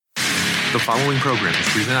The following program is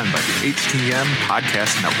presented by the HTM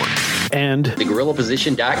Podcast Network. And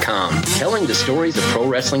thegorillaposition.com, telling the stories of pro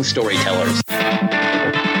wrestling storytellers.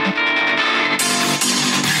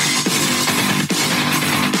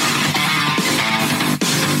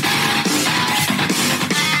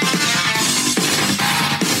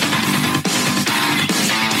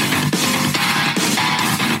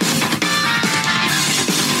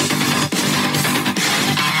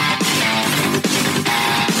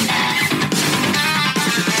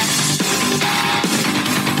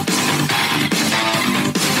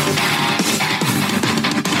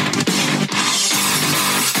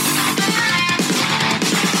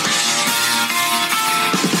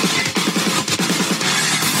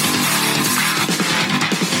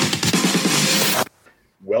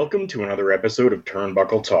 Welcome to another episode of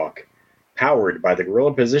Turnbuckle Talk, powered by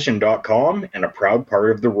thegorillaposition.com and a proud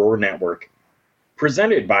part of the Roar Network.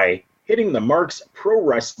 Presented by Hitting the Marks Pro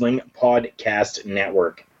Wrestling Podcast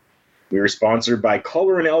Network. We are sponsored by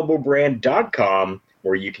collarandelbowbrand.com,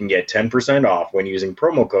 where you can get 10% off when using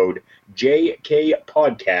promo code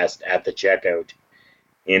JKPodcast at the checkout.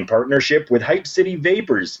 In partnership with Hype City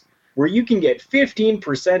Vapors, where you can get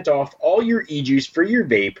 15% off all your e-juice for your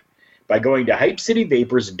vape by going to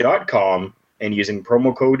hypecityvapors.com and using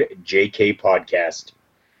promo code JKPodcast.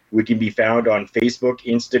 We can be found on Facebook,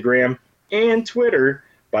 Instagram, and Twitter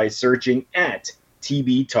by searching at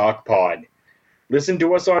TB Talk Pod. Listen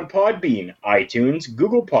to us on Podbean, iTunes,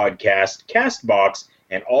 Google Podcast, CastBox,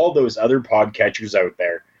 and all those other podcatchers out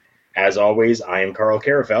there. As always, I am Carl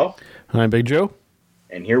Carafel. I'm Big Joe.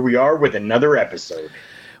 And here we are with another episode.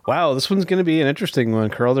 Wow, this one's going to be an interesting one,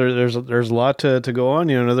 Carl. There's a lot to go on.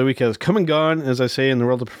 You know, another week has come and gone, as I say, in the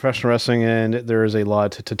world of professional wrestling, and there is a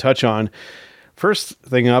lot to touch on. First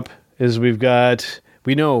thing up is we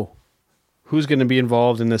know who's going to be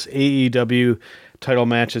involved in this AEW title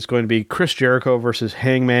match. It's going to be Chris Jericho versus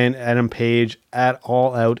Hangman Adam Page at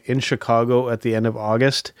All Out in Chicago at the end of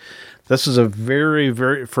August. This is a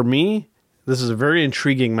for me, this is a very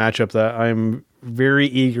intriguing matchup that I'm very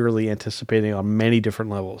eagerly anticipating on many different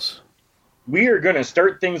levels. We are going to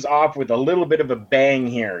start things off with a little bit of a bang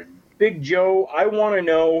here. Big Joe, I want to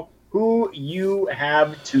know who you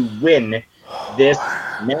have to win this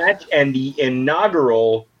match and the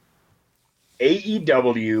inaugural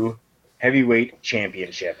AEW Heavyweight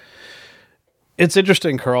Championship. It's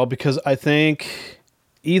interesting, Carl, because I think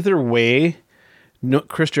either way, knowing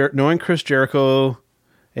Chris Jericho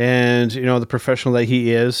and, you know, the professional that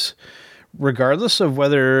he is, regardless of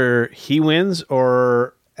whether he wins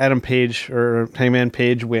or Adam Page or Hangman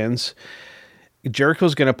Page wins,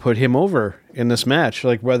 Jericho's going to put him over in this match.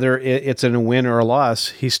 Like, whether it's in a win or a loss,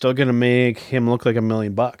 he's still going to make him look like $1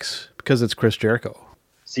 million because it's Chris Jericho.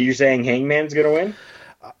 So you're saying Hangman's going to win?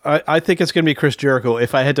 I think it's going to be Chris Jericho.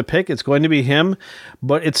 If I had to pick, it's going to be him,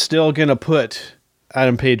 but it's still going to put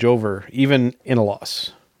Adam Page over, even in a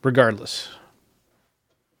loss, regardless.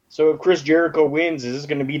 So if Chris Jericho wins, is this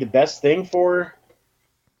going to be the best thing for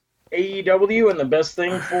AEW and the best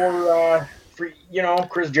thing for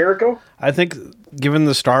Chris Jericho? I think, given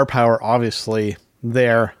the star power, obviously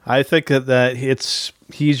there, I think that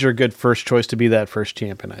he's your good first choice to be that first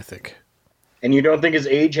champion. I think. And you don't think his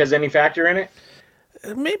age has any factor in it?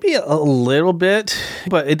 Maybe a little bit,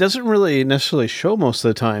 but it doesn't really necessarily show most of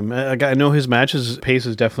the time. I know his matches pace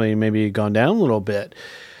has definitely maybe gone down a little bit.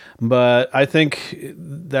 But I think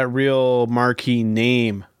that real marquee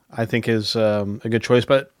name, I think, is a good choice.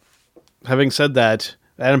 But having said that,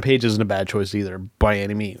 Adam Page isn't a bad choice either, by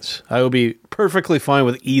any means. I would be perfectly fine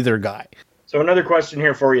with either guy. So another question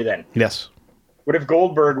here for you then. Yes. What if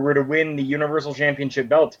Goldberg were to win the Universal Championship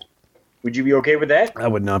belt? Would you be okay with that? I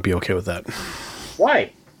would not be okay with that.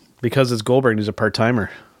 Why? Because it's Goldberg and he's a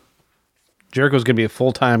part-timer. Jericho's going to be a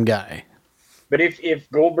full-time guy. But if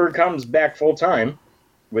Goldberg comes back full-time,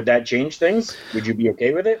 would that change things? Would you be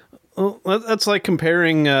okay with it? Well, that's like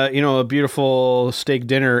comparing, a beautiful steak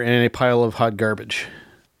dinner and a pile of hot garbage.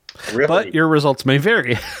 Really? But your results may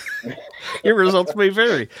vary.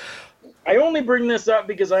 I only bring this up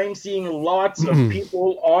because I'm seeing lots of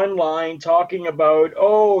people online talking about,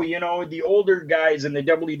 the older guys in the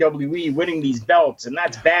WWE winning these belts, and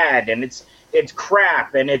that's bad, and it's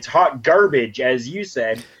crap, and it's hot garbage, as you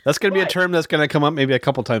said. That's going to be a term that's going to come up maybe a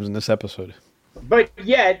couple times in this episode. But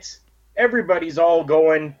yet, everybody's all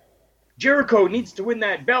going, Jericho needs to win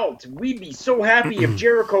that belt. We'd be so happy if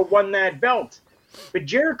Jericho won that belt. But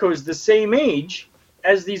Jericho's the same age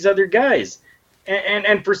as these other guys.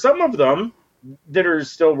 And for some of them that are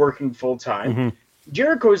still working full-time,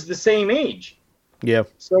 Jericho's the same age. Yeah.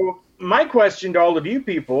 So my question to all of you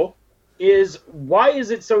people is why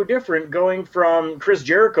is it so different going from Chris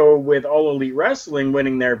Jericho with All Elite Wrestling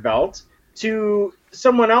winning their belt to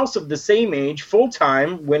someone else of the same age,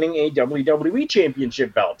 full-time, winning a WWE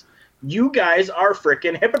Championship belt? You guys are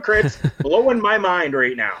freaking hypocrites, blowing my mind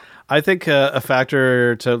right now. I think a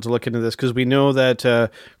factor to look into this, because we know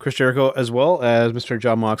that Chris Jericho, as well as Mr.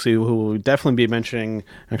 John Moxley, who we'll definitely be mentioning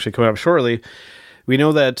actually coming up shortly, we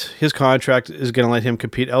know that his contract is going to let him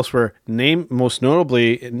compete elsewhere, most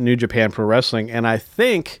notably in New Japan Pro Wrestling. And I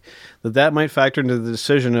think that might factor into the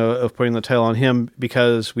decision of putting the title on him,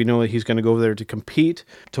 because we know that he's going to go over there to compete.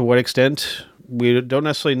 To what extent, we don't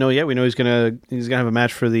necessarily know yet. We know he's going to have a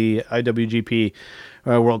match for the IWGP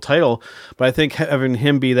world title, but I think having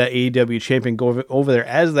him be that AEW champion, go over there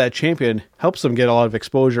as that champion, helps them get a lot of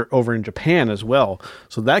exposure over in Japan as well.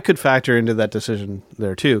 So that could factor into that decision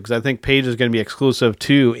there too, because I think Page is going to be exclusive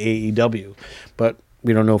to AEW, but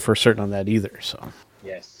we don't know for certain on that either. So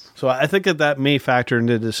yes, so I think that may factor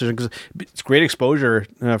into the decision, because it's great exposure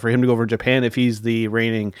for him to go over to Japan if he's the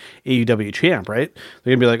reigning AEW champ, right?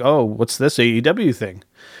 They're gonna be like, oh, what's this AEW thing?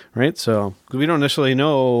 Right, so we don't necessarily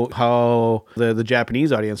know how the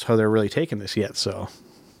Japanese audience, how they're really taking this yet. So,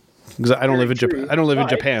 because I don't live in Japan, in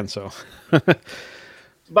Japan, so.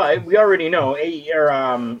 But we already know,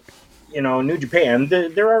 New Japan,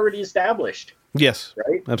 they're already established. Yes,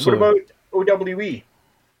 right. Absolutely. What about OWE?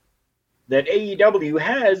 That AEW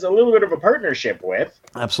has a little bit of a partnership with.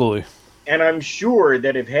 Absolutely. And I'm sure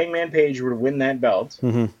that if Hangman Page were to win that belt,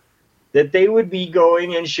 that they would be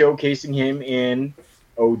going and showcasing him in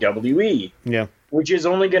OWE. Yeah. Which is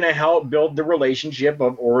only going to help build the relationship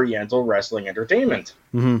of Oriental Wrestling Entertainment.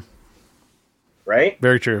 Right?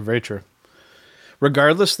 Very true. Very true.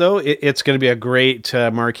 Regardless, though, it's going to be a great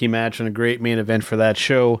marquee match and a great main event for that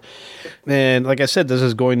show. And like I said, this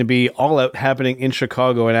is going to be All Out happening in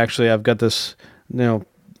Chicago. And actually, I've got this,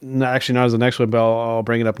 actually not as the next one, but I'll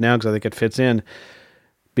bring it up now because I think it fits in.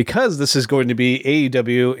 Because this is going to be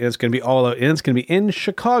AEW and it's going to be All Out and it's going to be in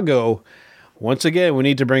Chicago. Once again, we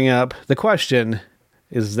need to bring up the question,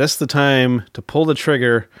 is this the time to pull the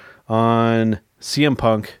trigger on CM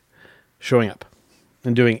Punk showing up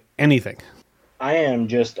and doing anything?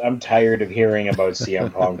 I'm tired of hearing about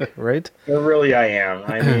CM Punk. Right? Really, I am.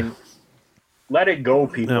 I mean, let it go,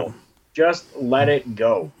 people. No. Just let it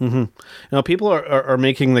go. Now, people are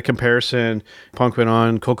making the comparison. Punk went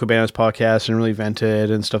on Colt Cabana's podcast and really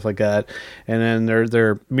vented and stuff like that, and then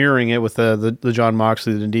they're mirroring it with the John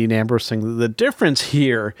Moxley, the Dean Ambrose thing. The difference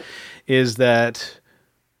here is that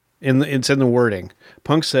it's in the wording.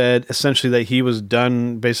 Punk said essentially that he was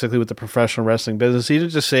done basically with the professional wrestling business. He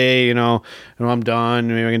didn't just say, I'm done.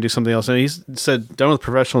 Maybe I can do something else. And he said done with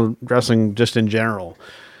professional wrestling just in general.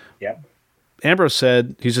 Yeah. Ambrose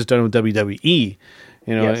said he's just done with WWE,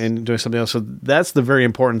 Yes. and doing something else. So that's the very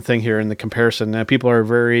important thing here in the comparison. Now, people are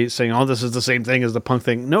very saying, oh, this is the same thing as the Punk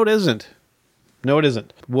thing. No, it isn't.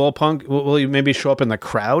 Will Punk, will he maybe show up in the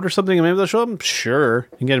crowd or something? Maybe they'll show up? Sure.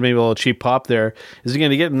 You can get maybe a little cheap pop there. Is he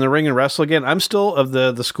going to get in the ring and wrestle again? I'm still of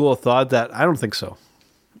the school of thought that I don't think so.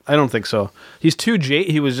 He's too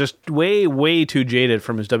he was just way, way too jaded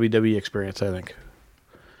from his WWE experience, I think.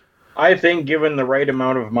 I think given the right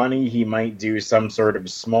amount of money, he might do some sort of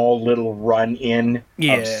small little run-in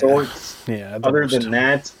of sorts. Yeah. Other than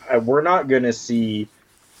that, we're not going to see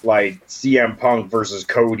like CM Punk versus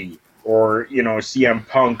Cody, or CM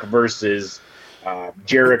Punk versus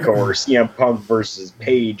Jericho, or CM Punk versus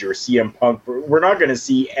Page, or CM Punk. We're not going to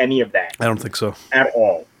see any of that. I don't think so at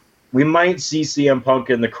all. We might see CM Punk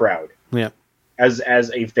in the crowd. Yeah. As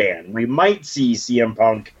a fan, we might see CM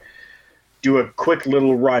Punk do a quick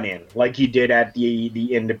little run-in like he did at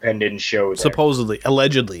the independent show there. Supposedly.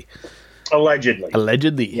 Allegedly.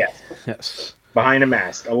 Yes. Behind a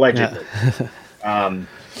mask. Allegedly.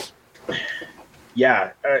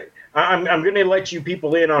 Yeah. I'm going to let you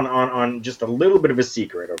people in on just a little bit of a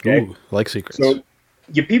secret, okay? Ooh, like secrets. So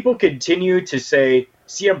you people continue to say,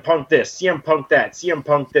 CM Punk this, CM Punk that, CM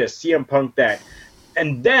Punk this, CM Punk that.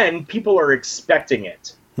 And then people are expecting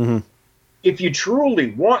it. If you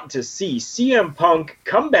truly want to see CM Punk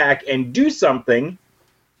come back and do something,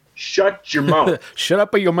 shut your mouth. Shut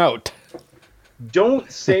up your mouth.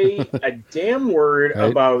 Don't say a damn word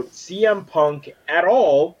about CM Punk at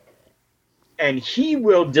all, and he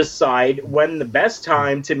will decide when the best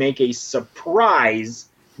time to make a surprise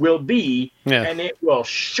will be, and it will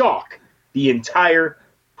shock the entire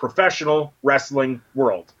professional wrestling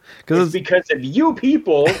world. It's because of you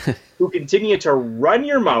people who continue to run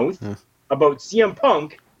your mouth about CM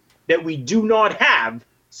Punk that we do not have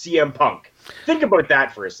CM Punk. Think about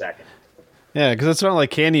that for a second. Yeah, because it's not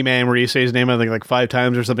like Candyman where you say his name, I think, like 5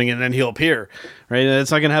 times or something, and then he'll appear, right?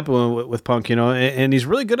 It's not going to happen with Punk, you know. And he's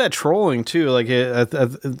really good at trolling too. Like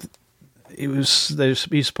he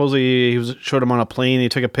supposedly showed him on a plane. He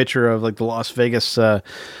took a picture of like the Las Vegas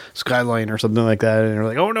skyline or something like that, and they're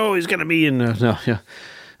like, "Oh no, he's going to be in." No, yeah.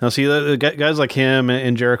 Now, see, the guys like him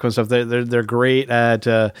and Jericho and stuff, they're great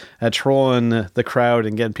at trolling the crowd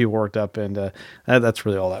and getting people worked up, and that's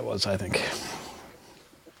really all that was, I think.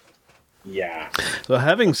 Yeah. So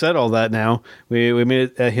having said all that now, we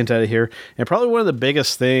made a hint at it here, and probably one of the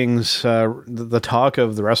biggest things, the talk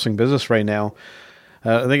of the wrestling business right now,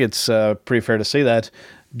 I think it's pretty fair to say that,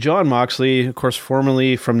 Jon Moxley, of course,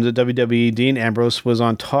 formerly from the WWE, Dean Ambrose, was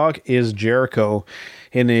on Talk Is Jericho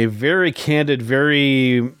in a very candid,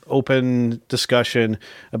 very open discussion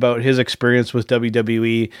about his experience with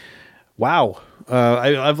WWE. Wow.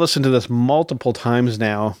 I've listened to this multiple times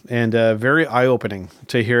now, and very eye-opening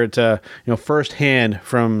to hear it, firsthand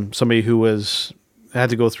from somebody who had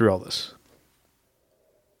to go through all this.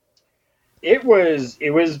 It was.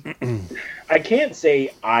 I can't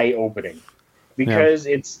say eye-opening because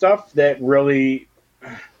it's stuff that really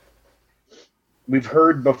we've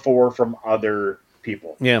heard before from other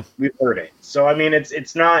people. Yeah, we've heard it. So I mean,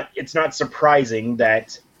 it's not surprising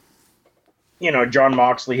that. Jon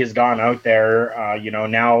Moxley has gone out there,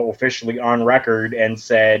 now officially on record and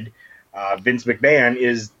said Vince McMahon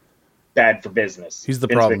is bad for business. He's the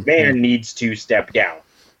Vince problem. McMahon needs to step down,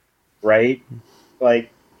 right?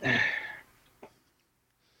 Like,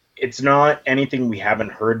 it's not anything we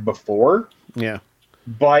haven't heard before. Yeah.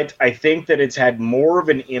 But I think that it's had more of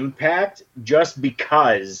an impact just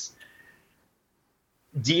because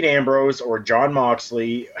Dean Ambrose or Jon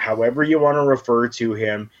Moxley, however you want to refer to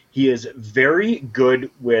him, he is very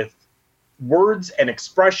good with words and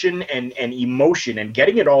expression and emotion and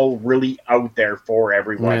getting it all really out there for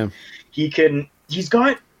everyone. Yeah. He's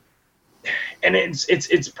got, and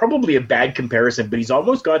it's probably a bad comparison, but he's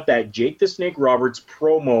almost got that Jake the Snake Roberts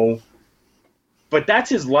promo, but that's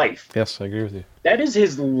his life. Yes, I agree with you. That is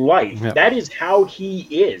his life. Yeah. That is how he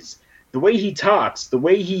is. The way he talks, the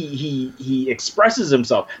way he expresses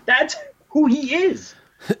himself, that's who he is.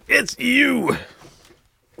 It's you.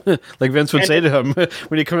 Like Vince would say to him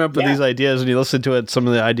when he come up with these ideas and you listen to it, some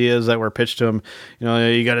of the ideas that were pitched to him,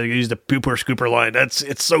 you got to use the pooper scooper line.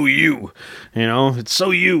 It's so you, it's so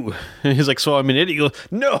you. And he's like, so I'm an idiot. He goes,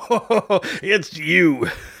 no, it's you.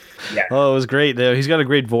 Yeah. Oh, it was great. He's got a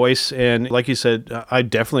great voice, and like you said, I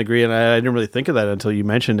definitely agree, and I didn't really think of that until you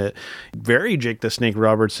mentioned it. Very Jake the Snake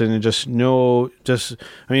Robertson, and we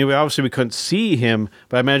couldn't see him,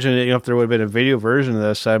 but I imagine if there would have been a video version of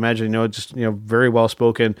this, I imagine very well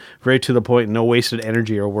spoken, very to the point, no wasted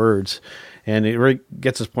energy or words, and it really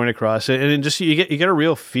gets his point across. And it just you get a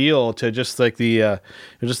real feel to just like the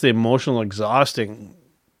emotional exhausting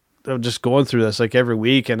of just going through this like every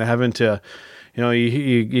week and having to.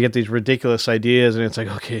 You get these ridiculous ideas, and it's like,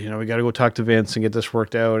 okay, we got to go talk to Vince and get this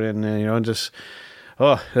worked out, and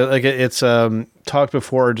it's talked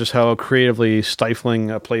before just how creatively stifling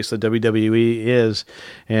a place that WWE is,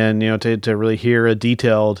 and to really hear a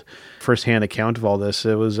detailed firsthand account of all this,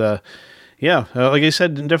 it was like I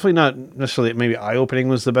said, definitely not necessarily maybe eye-opening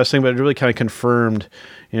was the best thing, but it really kind of confirmed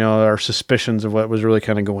our suspicions of what was really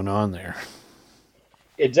kind of going on there.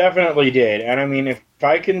 It definitely did, and I mean, if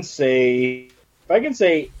I can say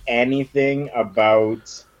anything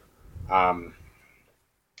about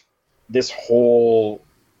this whole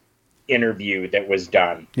interview that was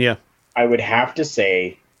done, I would have to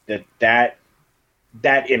say that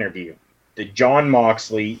interview, the Jon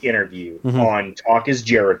Moxley interview on Talk Is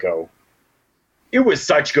Jericho, it was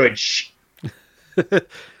such good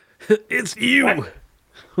It's you.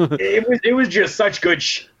 it was just such good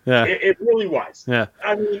Yeah. It really was. Yeah.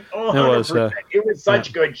 I mean, 100%. It was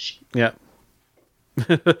such good Yeah.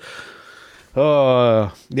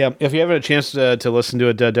 Oh, yeah. If you haven't a chance to listen to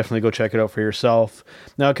it, definitely go check it out for yourself.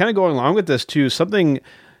 Now, kind of going along with this too, something,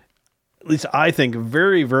 at least I think,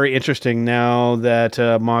 very, very interesting now that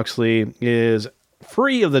Moxley is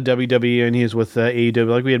free of the WWE and he's with AEW.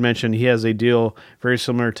 Like we had mentioned, he has a deal very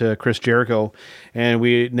similar to Chris Jericho. And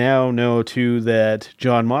we now know too that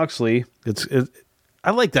Jon Moxley,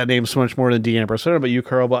 I like that name so much more than Dean Ambrose. I don't know about you,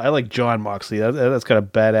 Carl, but I like Jon Moxley. That's got a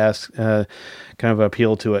badass kind of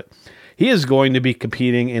appeal to it. He is going to be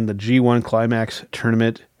competing in the G1 Climax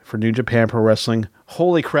tournament for New Japan Pro Wrestling.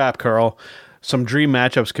 Holy crap, Carl. Some dream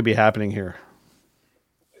matchups could be happening here.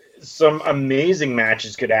 Some amazing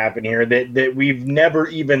matches could happen here that we've never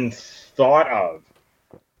even thought of.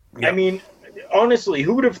 Yep. I mean, honestly,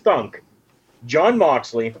 who would have thunk Jon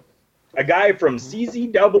Moxley, a guy from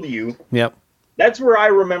CZW, yep, That's where I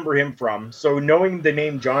remember him from. So knowing the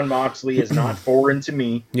name Jon Moxley is not foreign to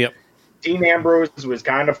me. Yep. Dean Ambrose was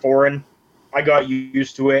kind of foreign. I got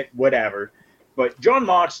used to it, whatever. But Jon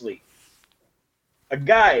Moxley, a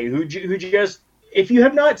guy who just, if you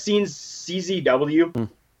have not seen CZW,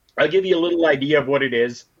 I'll give you a little idea of what it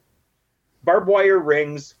is. Barbed wire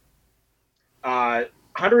rings,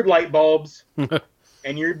 100 light bulbs,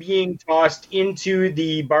 and you're being tossed into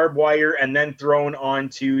the barbed wire and then thrown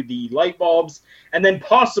onto the light bulbs and then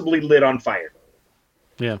possibly lit on fire.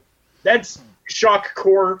 Yeah. That's shock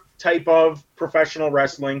core type of professional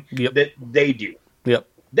wrestling that they do. Yep.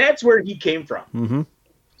 That's where he came from. Mm-hmm.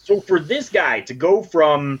 So for this guy to go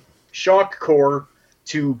from shock core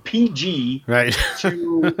to PG right.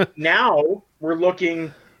 to now we're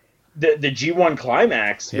looking the G1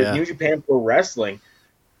 Climax with New Japan Pro Wrestling,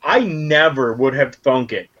 I never would have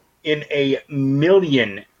thunk it in a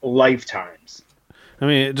million lifetimes. I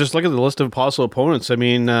mean, just look at the list of possible opponents. I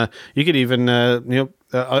mean, you could even, I'm going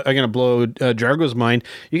to blow Jargo's mind.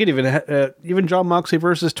 You could even Jon Moxley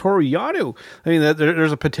versus Toru Yano. I mean,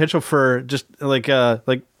 there's a potential for just like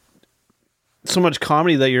so much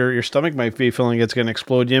comedy that your stomach might be feeling it's going to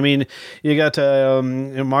explode. I mean, you got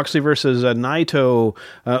Moxley versus Naito,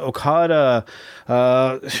 Okada,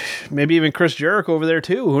 maybe even Chris Jericho over there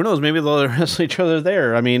too. Who knows? Maybe they'll wrestle each other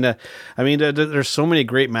there. I mean, there's so many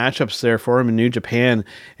great matchups there for him in New Japan,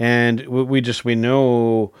 and we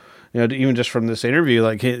know, even just from this interview,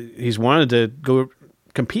 like he's wanted to go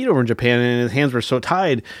compete over in Japan, and his hands were so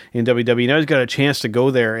tied in WWE. Now he's got a chance to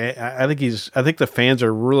go there. I think the fans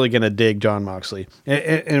are really going to dig Jon Moxley,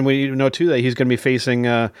 and we know too that he's going to be facing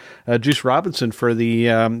Juice Robinson for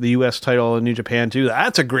the U.S. title in New Japan too.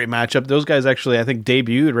 That's a great matchup. Those guys actually, I think,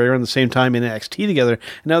 debuted right around the same time in NXT together.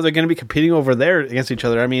 And now they're going to be competing over there against each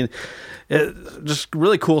other. I mean, just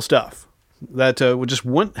really cool stuff that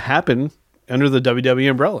wouldn't happen under the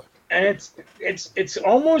WWE umbrella. And it's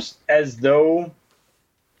almost as though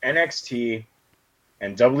NXT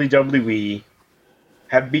and WWE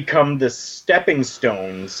have become the stepping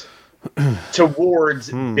stones towards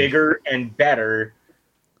bigger and better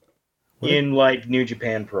in like New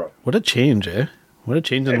Japan Pro. What a change, eh? What a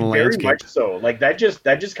change in the landscape. Very much so. Like that just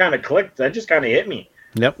kind of clicked. That just kind of hit me.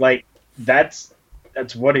 Yep. Like that's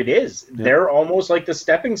what it is. Yep. They're almost like the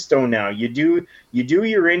stepping stone now. You do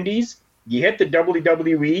your indies, you hit the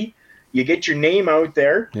WWE, you get your name out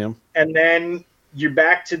there, and then you're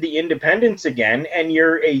back to the independents again, and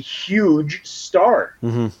you're a huge star.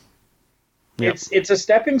 Mm-hmm. Yep. It's a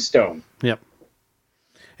stepping stone. Yep.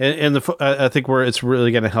 And I think where it's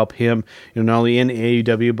really going to help him, not only in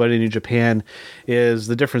AEW but in New Japan, is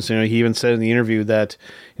the difference. He even said in the interview that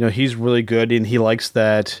he's really good and he likes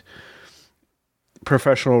that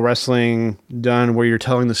professional wrestling done where you're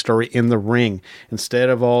telling the story in the ring instead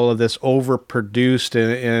of all of this overproduced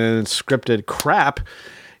and scripted crap.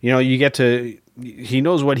 You get to. He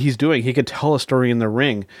knows what he's doing. He could tell a story in the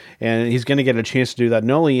ring, and he's going to get a chance to do that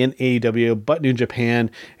not only in AEW but New Japan.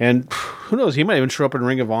 And who knows? He might even show up in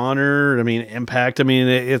Ring of Honor. I mean, Impact. I mean,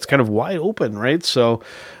 it's kind of wide open, right? So,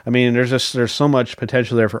 I mean, there's so much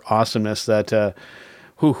potential there for awesomeness that,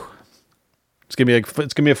 it's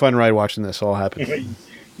gonna be a fun ride watching this all happen.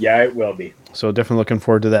 Yeah, it will be. So definitely looking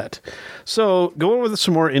forward to that. So going with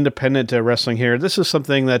some more independent wrestling here. This is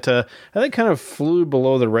something that I think kind of flew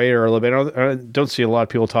below the radar a little bit. I don't see a lot of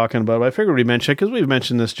people talking about it, but I figured we'd mention it because we've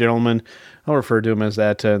mentioned this gentleman. I'll refer to him as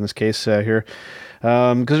that in this case here.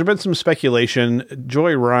 Because there's been some speculation.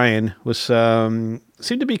 Joey Ryan was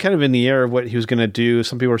seemed to be kind of in the air of what he was going to do.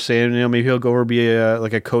 Some people were saying, maybe he'll go over be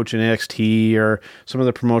like a coach in NXT or some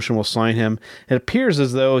other promotion will sign him. It appears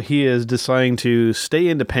as though he is deciding to stay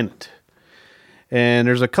independent. And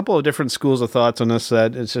there's a couple of different schools of thoughts on this.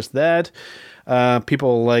 That it's just that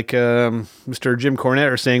people like Mr. Jim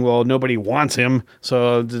Cornette are saying, well, nobody wants him,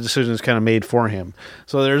 so the decision is kind of made for him.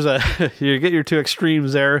 So there's you get your two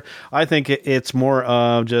extremes there. I think it's more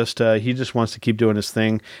of just he just wants to keep doing his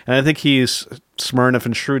thing, and I think he's smart enough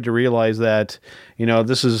and shrewd to realize that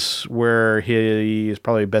this is where he is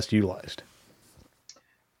probably best utilized.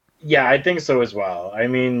 Yeah, I think so as well. I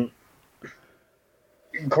mean,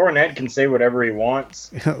 Cornette can say whatever he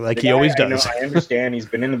wants. Like he always does. I understand. He's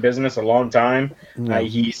been in the business a long time.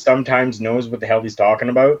 He sometimes knows what the hell he's talking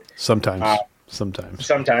about. Sometimes.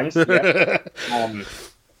 Yeah.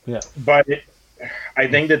 Yeah. But I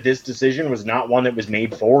think that this decision was not one that was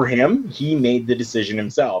made for him. He made the decision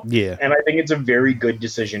himself. Yeah. And I think it's a very good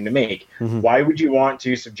decision to make. Mm-hmm. Why would you want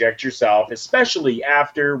to subject yourself, especially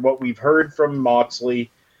after what we've heard from Moxley,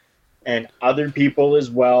 and other people as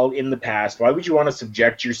well in the past. Why would you want to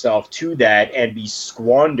subject yourself to that and be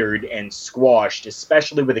squandered and squashed,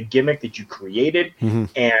 especially with a gimmick that you created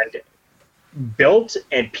and built,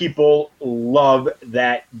 and people love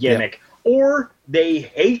that gimmick? Or they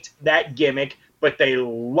hate that gimmick, but they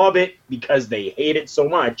love it because they hate it so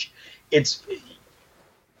much.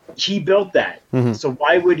 He built that. So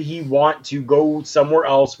why would he want to go somewhere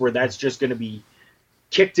else where that's just going to be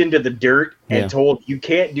kicked into the dirt and told, you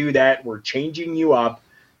can't do that, we're changing you up?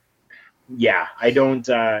 Yeah, I don't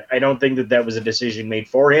think that was a decision made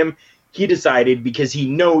for him. He decided because he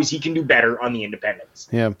knows he can do better on the independents.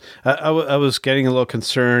 Yeah, I was getting a little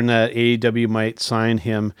concerned that AEW might sign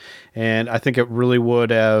him, and I think it really would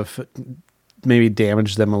have maybe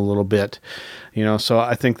damaged them a little bit. So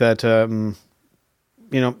I think that,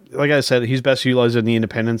 like I said, he's best utilized in the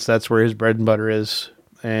independents. That's where his bread and butter is.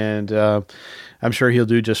 And I'm sure he'll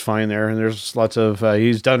do just fine there. And there's lots of,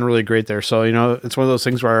 he's done really great there. So, it's one of those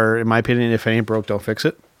things where, in my opinion, if it ain't broke, don't fix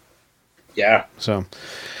it. Yeah. So,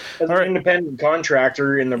 as an independent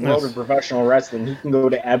contractor in the world of professional wrestling, he can go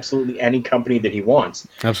to absolutely any company that he wants.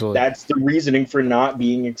 Absolutely. That's the reasoning for not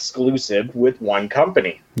being exclusive with one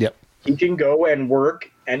company. Yep. He can go and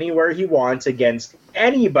work anywhere he wants against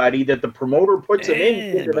anybody that the promoter puts him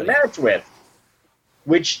into the match with.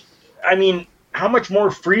 Which, I mean, how much more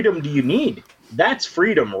freedom do you need? That's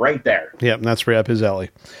freedom right there. Yep, and that's right up his alley.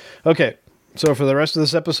 Okay, so for the rest of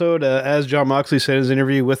this episode, as John Moxley said in his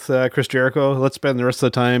interview with Chris Jericho, let's spend the rest of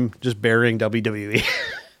the time just burying WWE.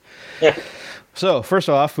 So, first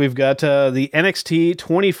off, we've got the NXT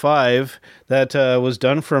 25 that was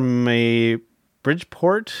done from a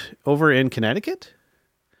Bridgeport over in Connecticut.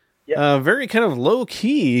 Yeah. Very kind of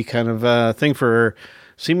low-key kind of thing for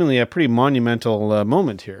seemingly a pretty monumental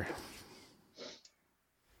moment here.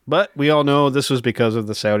 But we all know this was because of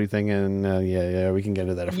the Saudi thing, and we can get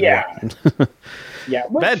into that if we want. Yeah.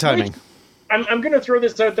 Bad timing. I'm going to throw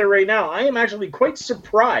this out there right now. I am actually quite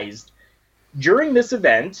surprised during this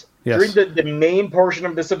event, during the main portion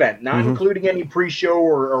of this event, not including any pre-show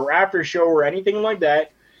or after-show or anything like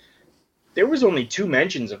that, there was only 2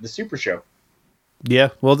 mentions of the Super Show. Yeah,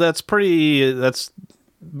 well, that's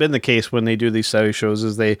been the case when they do these Saudi shows,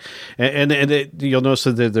 is you'll notice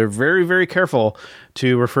that they're very, very careful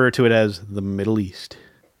to refer to it as the Middle East.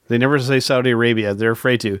 They never say Saudi Arabia. They're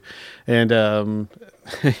afraid to. And,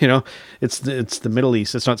 it's the Middle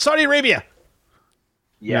East. It's not Saudi Arabia.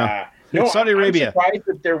 Yeah. No, it's Saudi Arabia. I'm surprised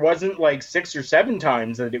that there wasn't like 6 or 7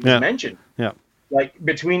 times that it was mentioned. Yeah. Like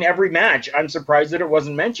between every match, I'm surprised that it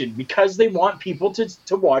wasn't mentioned because they want people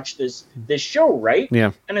to watch this show, right?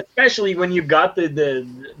 Yeah. And especially when you've got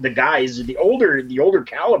the guys, the older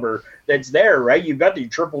caliber that's there, right? You've got the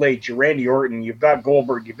Triple H, your Randy Orton, you've got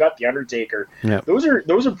Goldberg, you've got the Undertaker. Yeah. Those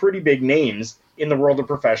are pretty big names in the world of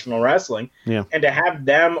professional wrestling. Yeah. And to have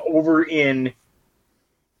them over in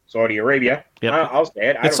Saudi Arabia, I'll say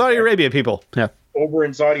it. It's Saudi Arabia, people. Yeah. Over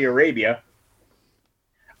in Saudi Arabia.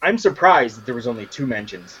 I'm surprised that there was only 2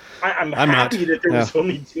 mentions. I'm happy that there was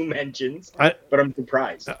only 2 mentions, but I'm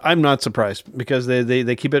surprised. I'm not surprised because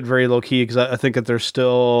they keep it very low key because I think that there's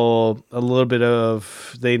still a little bit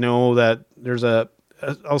of, they know that there's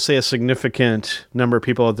I'll say a significant number of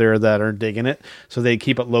people out there that are digging it, so they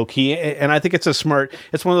keep it low key. And I think it's it's one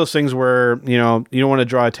of those things where, you don't want to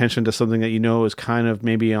draw attention to something that is kind of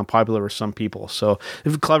maybe unpopular with some people. So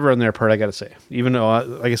it's clever on their part, I got to say. Even though,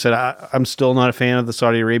 like I said, I'm still not a fan of the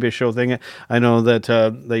Saudi Arabia show thing. I know that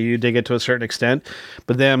you dig it to a certain extent,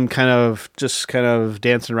 but them kind of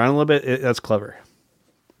dancing around a little bit, that's clever.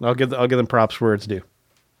 I'll give them props where it's due.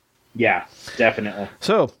 Yeah, definitely.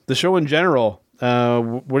 So the show in general.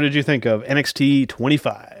 What did you think of NXT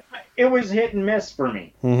 25? It was hit and miss for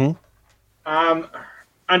me. Mm-hmm.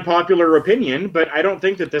 Unpopular opinion, but I don't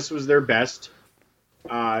think that this was their best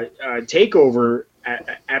takeover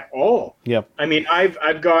at all. Yep. I mean,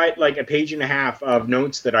 I've got like a page and a half of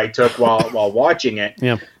notes that I took while watching it.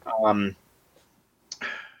 Yeah.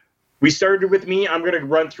 We started with me. I'm going to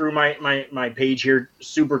run through my page here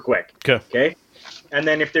super quick. Okay. And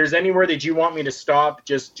then if there's anywhere that you want me to stop,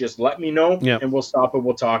 just let me know, and we'll stop and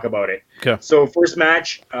we'll talk about it. Okay. So first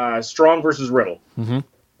match, Strong versus Riddle. Mm-hmm.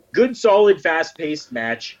 Good, solid, fast-paced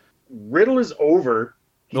match. Riddle is over.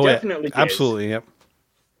 He definitely is. Absolutely, yep.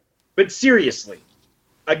 But seriously,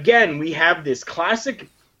 again, we have this classic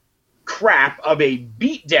crap of a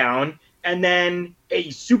beatdown and then a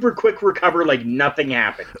super quick recover like nothing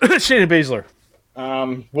happened. Shayna Baszler.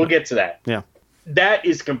 We'll get to that. Yeah. That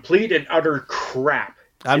is complete and utter crap.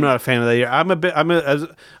 I'm not a fan of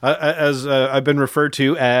that. As I've been referred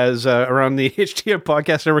to as around the HTM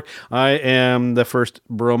podcast network. I am the first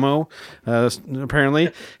bromo,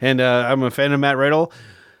 apparently, and I'm a fan of Matt Riddle.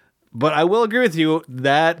 But I will agree with you,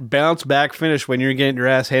 that bounce back finish when you're getting your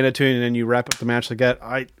ass handed to you and then you wrap up the match like that.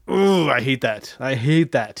 I hate that. I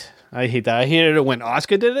hate it when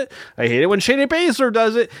Asuka did it. I hate it when Shayna Baszler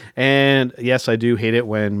does it. And yes, I do hate it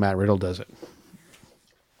when Matt Riddle does it.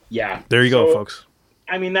 Yeah. There you go, folks.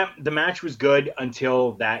 I mean, the match was good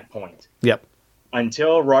until that point. Yep.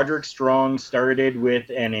 Until Roderick Strong started with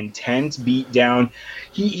an intense beatdown.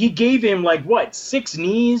 He gave him, 6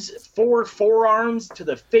 knees, 4 forearms to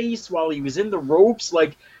the face while he was in the ropes.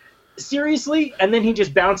 Seriously? And then he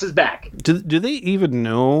just bounces back. Do they even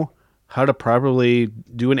know how to properly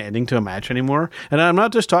do an ending to a match anymore? And I'm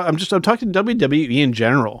not just talking, I'm talking WWE in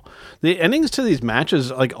general. The endings to these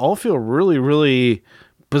matches, all feel really, really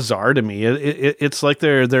bizarre to me. It's like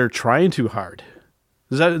they're trying too hard.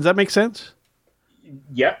 Does that make sense?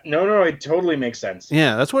 Yep. No, it totally makes sense.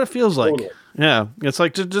 Yeah, that's what it feels like. Totally. Yeah, it's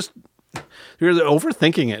like just you're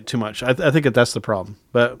overthinking it too much. I think that's the problem,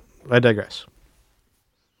 but I digress.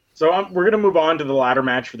 So we're going to move on to the ladder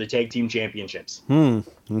match for the Tag Team Championships.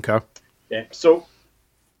 Okay. So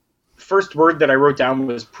first word that I wrote down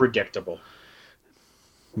was predictable.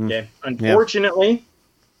 Okay. Unfortunately,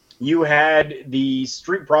 you had the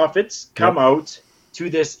Street Profits come out to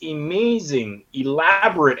this amazing,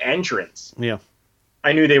 elaborate entrance. Yeah.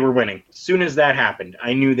 I knew they were winning. As soon as that happened,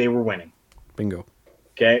 I knew they were winning. Bingo.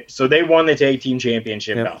 Okay, so they won the Tag Team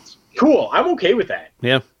Championship belts. Cool, I'm okay with that.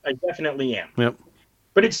 Yeah. I definitely am. Yep.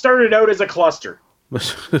 But it started out as a cluster.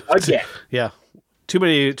 Again. Yeah. Too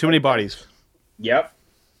many bodies. Yep.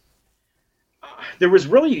 There was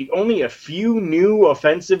really only a few new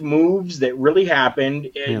offensive moves that really happened.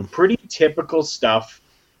 Pretty typical stuff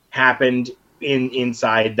happened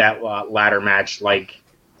inside that ladder match, like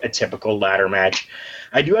a typical ladder match.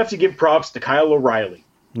 I do have to give props to Kyle O'Reilly.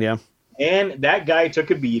 Yeah. And that guy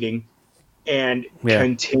took a beating and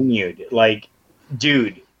continued.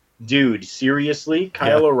 Dude, seriously,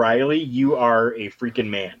 Kyle O'Reilly, you are a freaking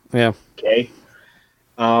man. Yeah. Okay.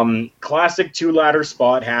 Classic 2-ladder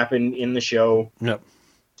spot happened in the show. Yep.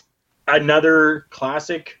 Another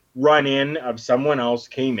classic run-in of someone else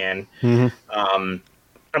came in. Mm-hmm.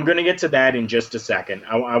 I'm going to get to that in just a second.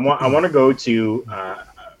 I want to go to...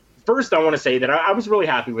 First, I want to say that I was really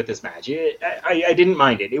happy with this match. I didn't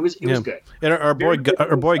mind it. It was good. And our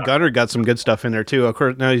boy Gunner got some good stuff in there too. Of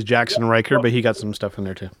course, now he's Jackson Riker, but he got some stuff in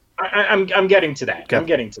there too. I'm getting to that. Okay. I'm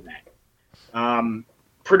getting to that.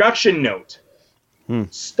 Production note.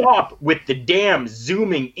 Stop with the damn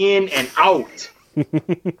zooming in and out.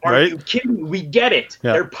 Are you kidding? We get it.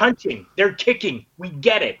 Yeah. They're punching. They're kicking. We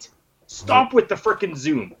get it. Stop with the frickin'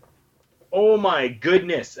 zoom. Oh my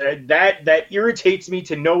goodness, that irritates me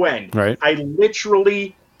to no end. Right. I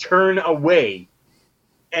literally turn away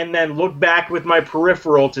and then look back with my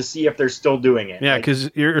peripheral to see if they're still doing it. Yeah, because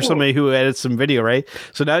you're somebody who edits some video, right?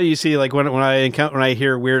 So now you see, when I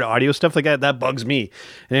hear weird audio stuff like that bugs me.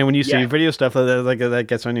 And then when you see video stuff that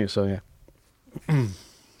gets on you. So yeah.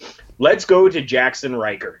 Let's go to Jackson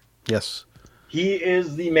Riker. Yes. He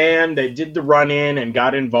is the man that did the run-in and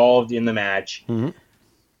got involved in the match. Mm-hmm.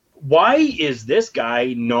 Why is this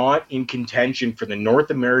guy not in contention for the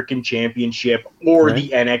North American Championship or the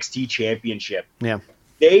NXT Championship? Yeah.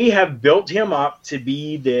 They have built him up to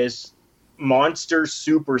be this monster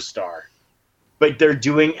superstar, but they're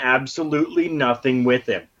doing absolutely nothing with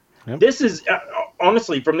him. Yep. This is,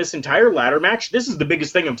 honestly, from this entire ladder match, this is the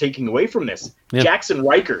biggest thing I'm taking away from this. Yep. Jackson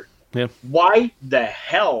Riker. Yep. Why the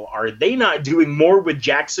hell are they not doing more with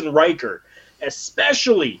Jackson Riker?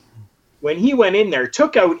 Especially when he went in there,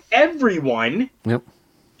 took out everyone,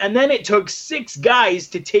 and then it took 6 guys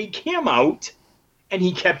to take him out, and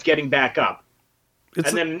he kept getting back up. And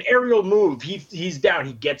then an aerial move, he's down,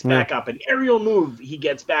 he gets back up. An aerial move, he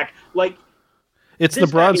gets back. It's the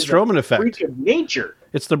Braun Strowman effect. Freak of nature.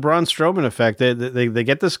 It's the Braun Strowman effect. They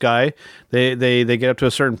get this guy, they get up to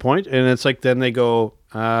a certain point, and it's like then they go,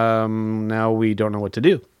 now we don't know what to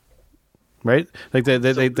do. Right,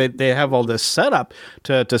 they have all this setup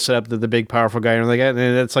to set up the big powerful guy and and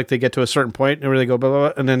it's like they get to a certain point and they go blah, blah,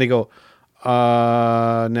 blah, and then they go,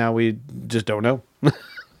 now we just don't know,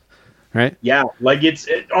 right? Yeah, it's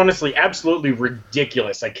honestly absolutely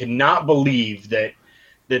ridiculous. I cannot believe that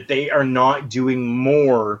they are not doing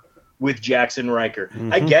more with Jackson Riker.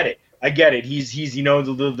 Mm-hmm. I get it. He's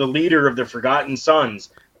the leader of the Forgotten Sons.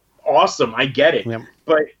 Awesome, I get it. Yep.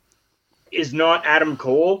 But is not Adam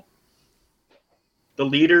Cole the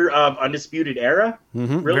leader of Undisputed Era?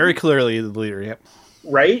 Mm-hmm. Really? Very clearly the leader, yep.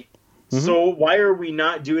 Right? So why are we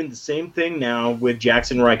not doing the same thing now with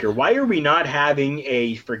Jackson Riker? Why are we not having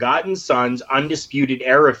a Forgotten Sons Undisputed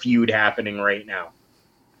Era feud happening right now?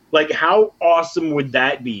 Like, how awesome would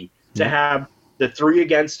that be to have the 3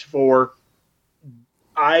 against 4?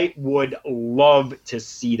 I would love to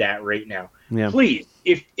see that right now. Yeah. Please,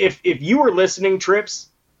 if you are listening, Trips,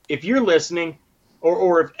 if you're listening,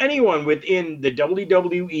 or if anyone within the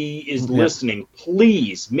WWE is listening,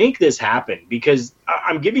 please make this happen, because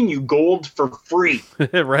I'm giving you gold for free.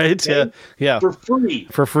 Right? Okay? Yeah. For free.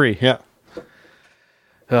 For free, yeah.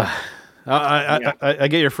 I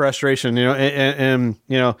get your frustration, and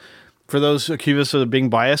for those accused of being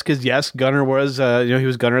biased, because yes, Gunner was, he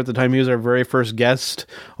was Gunner at the time. He was our very first guest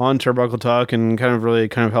on Turnbuckle Talk, and kind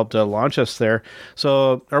of helped launch us there.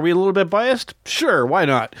 So, are we a little bit biased? Sure, why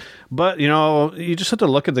not? But you just have to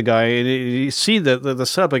look at the guy and you see the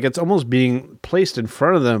setup, like it's almost being placed in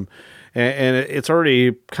front of them, and it's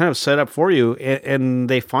already kind of set up for you, and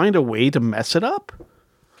they find a way to mess it up.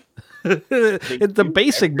 It's the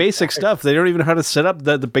basic stuff. They don't even know how to set up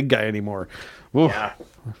the big guy anymore. Oof. Yeah.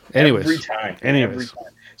 Anyways. Every time.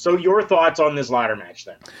 So your thoughts on this ladder match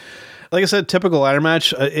then? Like I said, typical ladder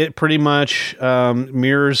match. It pretty much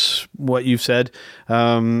mirrors what you've said.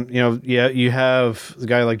 You have the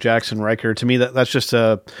guy like Jackson Riker. To me, that's just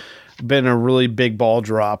been a really big ball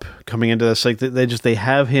drop coming into this. Like they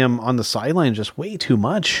have him on the sideline just way too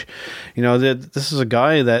much. This is a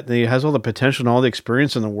guy that he has all the potential and all the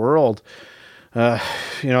experience in the world. I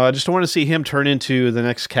just don't want to see him turn into the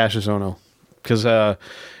next Cassius Ohno, because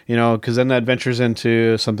then that ventures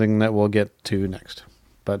into something that we'll get to next.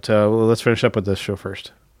 But let's finish up with this show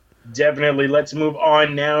first. Definitely. Let's move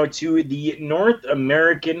on now to the North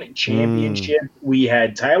American Championship. We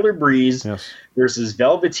had Tyler Breeze versus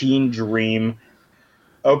Velveteen Dream.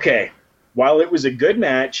 Okay, while it was a good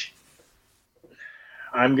match,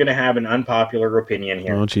 I'm going to have an unpopular opinion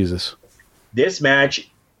here. Oh, Jesus. This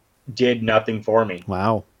match did nothing for me.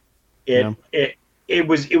 Wow. It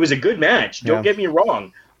was a good match. Don't get me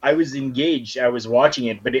wrong. I was engaged. I was watching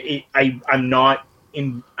it, but I'm not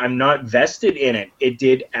vested in it. It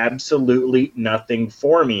did absolutely nothing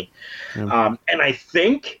for me. And I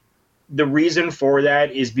think the reason for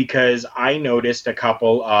that is because I noticed a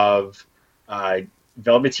couple of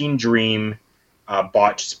Velveteen Dream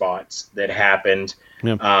botch spots that happened.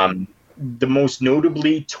 The most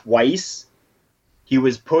notably, twice he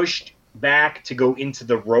was pushed back to go into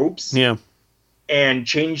the ropes and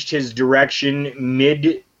changed his direction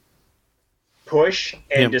mid push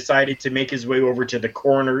and decided to make his way over to the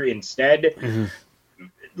corner instead.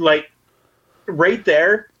 Like, right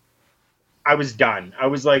there, I was done. I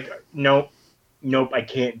was like, nope, I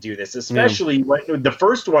can't do this. Especially when the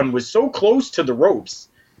first one was so close to the ropes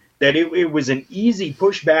that it was an easy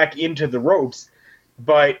push back into the ropes,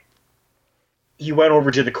 but he went over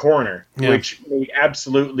to the corner, which made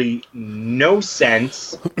absolutely no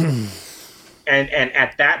sense. And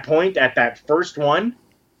at that point, at that first one,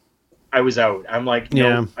 I was out. I'm like,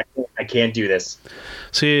 no, I can't do this.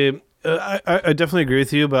 See, I definitely agree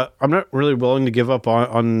with you, but I'm not really willing to give up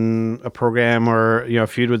on a program or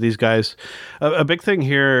feud with these guys. A big thing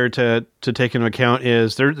here to take into account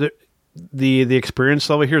is the experience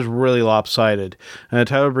level here is really lopsided.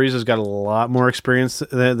 Tyler Breeze has got a lot more experience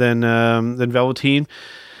than Velveteen.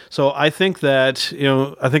 So I think that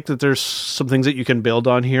there's some things that you can build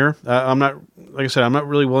on here. I'm not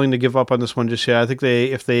really willing to give up on this one just yet. I think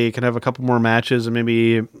if they can have a couple more matches and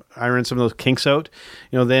maybe iron some of those kinks out,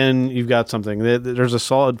 then you've got something. There's a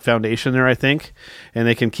solid foundation there, I think, and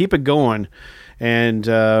they can keep it going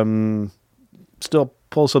and still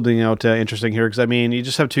pull something out interesting here. Because you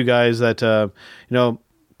just have two guys that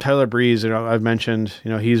Tyler Breeze, I've mentioned,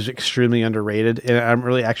 he's extremely underrated, and I'm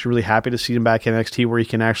really happy to see him back in NXT where he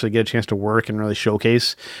can actually get a chance to work and really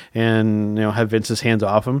showcase and, have Vince's hands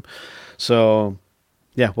off him. So,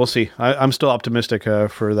 yeah, we'll see. I'm still optimistic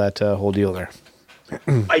for that whole deal there.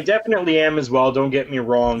 I definitely am as well. Don't get me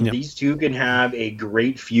wrong. Yep. These two can have a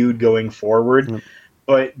great feud going forward,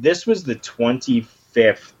 but this was the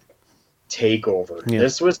 25th takeover.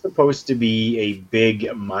 This was supposed to be a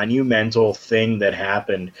big monumental thing that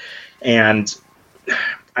happened, and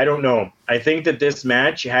I don't know. I think that this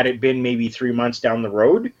match, had it been maybe 3 months down the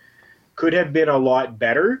road, could have been a lot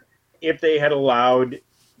better if they had allowed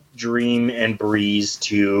Dream and Breeze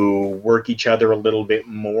to work each other a little bit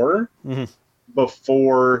more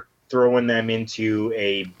before throwing them into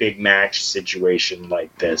a big match situation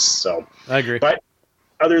like this. So I agree. But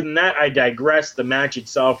other than that, I digress. The match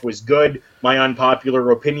itself was good. My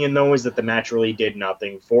unpopular opinion, though, is that the match really did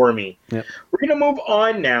nothing for me. Yep. We're going to move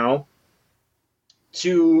on now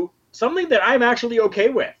to something that I'm actually okay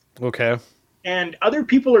with. Okay. And other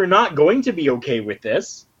people are not going to be okay with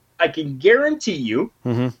this. I can guarantee you.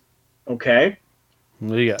 Mm-hmm. Okay.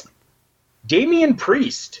 What do you got? Damian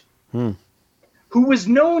Priest, who was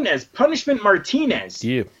known as Punishment Martinez.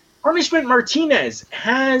 Yeah. Punishment Martinez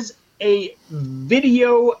has a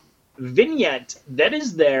video vignette that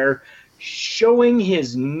is there showing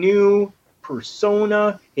his new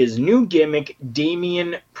persona, his new gimmick,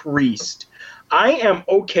 Damian Priest. I am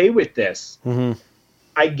okay with this. Mm-hmm.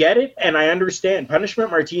 I get it, and I understand.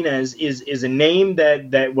 Punishment Martinez is a name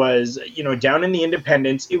that was, down in the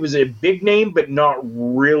independents. It was a big name, but not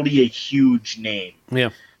really a huge name. Yeah.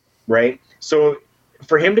 Right? So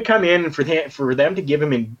for him to come in and for them to give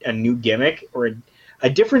him a new gimmick or a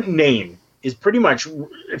different name is pretty much,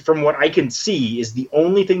 from what I can see, is the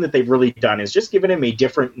only thing that they've really done is just given him a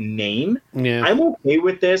different name. Yeah. I'm okay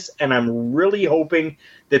with this, and I'm really hoping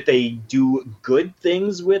that they do good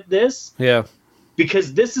things with this. Yeah.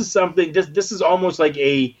 Because this is something. This is almost like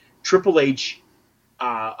a Triple H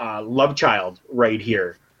love child right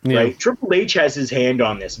here. Yeah. Right? Triple H has his hand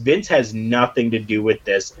on this. Vince has nothing to do with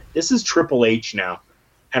this. This is Triple H now,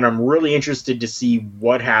 and I'm really interested to see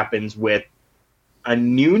what happens with a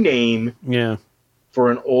new name. Yeah.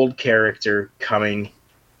 For an old character coming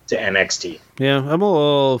to NXT. Yeah, I'm a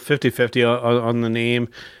little 50-50 on the name.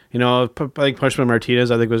 I think Punishment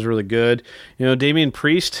Martinez, I think, was really good. Damian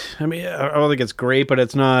Priest, I mean, I don't think it's great, but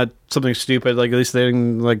it's not something stupid. Like, at least they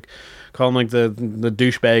didn't, call him, the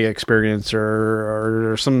douchebag experience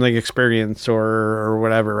or something experience or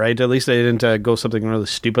whatever, right? At least they didn't go something really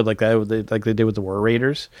stupid like that, like they did with the War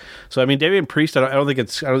Raiders. So, I mean, Damian Priest, I don't think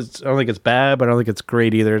it's bad, but I don't think it's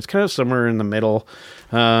great either. It's kind of somewhere in the middle.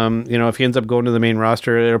 If he ends up going to the main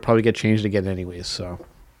roster, it'll probably get changed again anyways, so...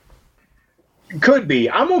 Could be.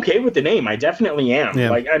 I'm okay with the name. I definitely am.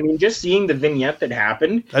 Yeah. Just seeing the vignette that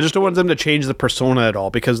happened. I just don't want them to change the persona at all,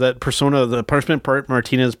 because that persona, the Punishment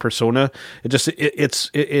Martinez persona,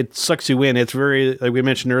 it sucks you in. It's very, like we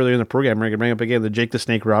mentioned earlier in the program, I can bring up again the Jake the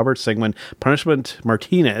Snake Roberts thing. When Punishment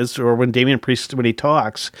Martinez, or when Damian Priest, when he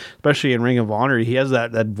talks, especially in Ring of Honor, he has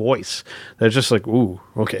that voice that's just like, ooh,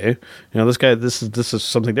 okay, this guy, this is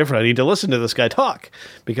something different. I need to listen to this guy talk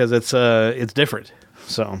because it's different.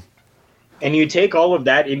 So. And you take all of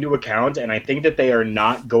that into account, and I think that they are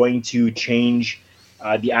not going to change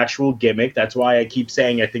the actual gimmick. That's why I keep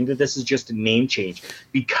saying I think that this is just a name change.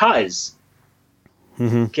 Because,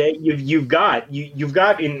 okay, you've got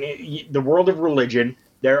in the world of religion,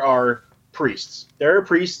 there are priests. There are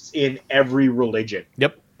priests in every religion.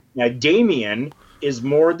 Yep. Now, Damien is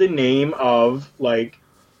more the name of,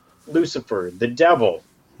 Lucifer, the devil,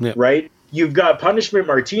 yep. Right? You've got Punishment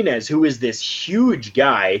Martinez, who is this huge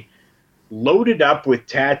guy, loaded up with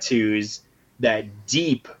tattoos, that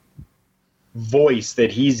deep voice that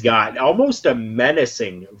he's got, almost a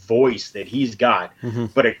menacing voice that he's got,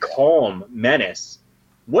 but a calm menace.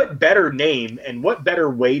 What better name and what better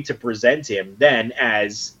way to present him than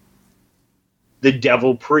as the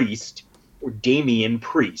Devil Priest or Damian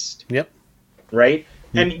Priest? Yep. Right?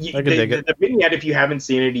 And the vignette, if you haven't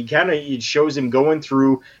seen it, it shows him going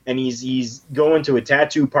through, and he's going to a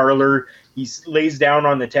tattoo parlor. He lays down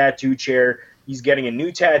on the tattoo chair. He's getting a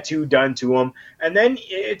new tattoo done to him, and then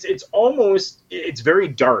it's very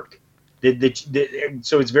dark.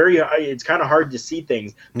 So it's kind of hard to see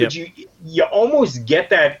things, but you almost get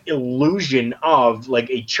that illusion of like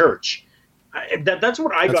a church. That's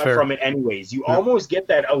what I got from it, anyways. You almost get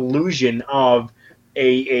that illusion of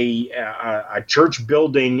a church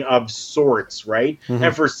building of sorts, right?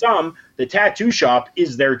 And for some, the tattoo shop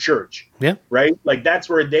is their church. Yeah. Right? Like, that's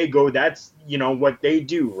where they go. That's, what they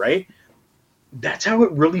do, right? That's how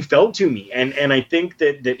it really felt to me. And I think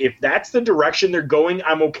that if that's the direction they're going,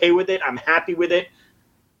 I'm okay with it. I'm happy with it.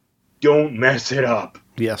 Don't mess it up.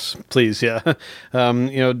 Yes, please. Yeah.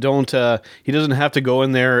 Don't, he doesn't have to go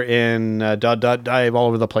in there and dive all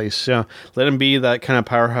over the place. Let him be that kind of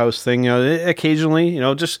powerhouse thing. Occasionally,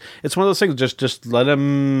 just, it's one of those things, just let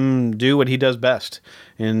him do what he does best,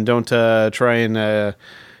 and don't try and,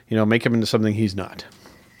 make him into something he's not.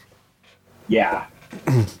 Yeah.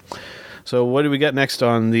 So what do we got next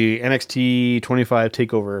on the NXT 25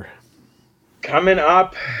 takeover? Coming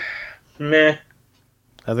up, meh.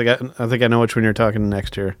 I think I know which one you're talking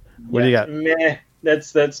next year. What do you got? Meh.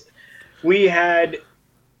 That's. We had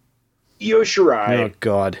Io Shirai. Oh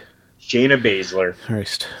God. Shayna Baszler.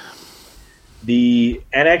 Christ. The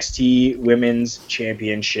NXT Women's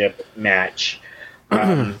Championship match.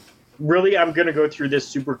 Really, I'm gonna go through this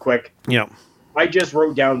super quick. Yeah. I just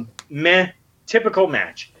wrote down meh. Typical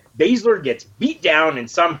match. Baszler gets beat down, and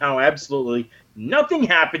somehow absolutely nothing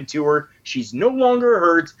happened to her. She's no longer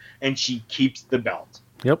hurt, and she keeps the belt.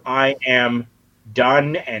 Yep. I am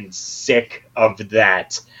done and sick of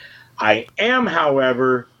that. I am,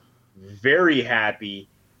 however, very happy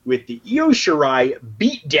with the Io Shirai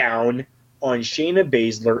beatdown on Shayna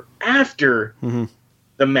Baszler after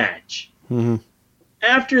the match.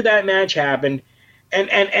 After that match happened, and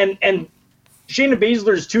Shayna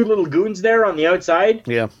Baszler's two little goons there on the outside.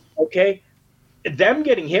 Yeah. Okay. Them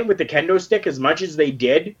getting hit with the kendo stick as much as they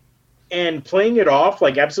did and playing it off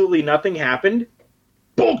like absolutely nothing happened.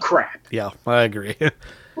 Bull crap. Yeah, I agree.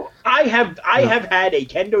 I have had a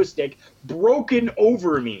kendo stick broken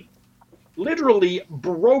over me. Literally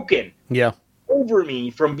broken. Yeah. Over me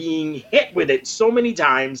from being hit with it so many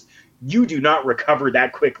times. You do not recover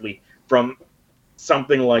that quickly from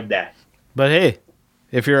something like that. But hey,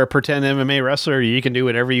 if you're a pretend MMA wrestler, you can do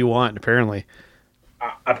whatever you want, apparently.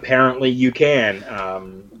 Apparently you can.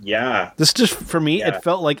 Yeah. This just, for me, it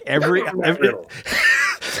felt like every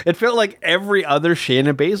it felt like every other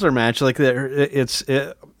Shayna Baszler match. Like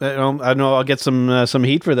I know I'll get some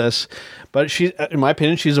heat for this, but she, in my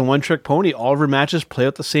opinion, she's a one-trick pony. All of her matches play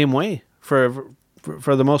out the same way for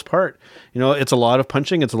the most part. You know, it's a lot of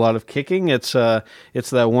punching, it's a lot of kicking, it's that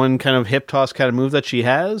one kind of hip toss kind of move that she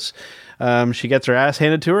has. She gets her ass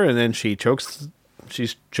handed to her, and then she's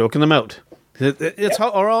choking them out. It's how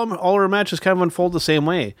all her matches kind of unfold the same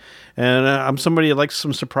way. And I'm somebody that likes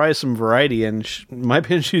some surprise, some variety, and in my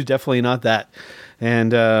opinion, she's definitely not that.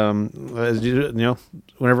 And as you know,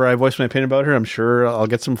 whenever I voice my opinion about her, I'm sure I'll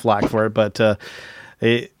get some flack for it. But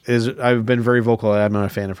I've been very vocal. I'm not a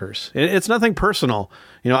fan of hers. It's nothing personal.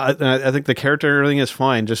 You know, I think the character and everything is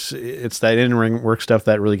fine. Just it's that in-ring work stuff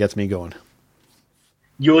that really gets me going.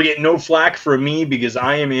 You will get no flack from me because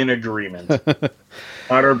I am in agreement.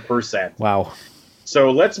 100%. Wow.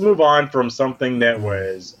 So let's move on from something that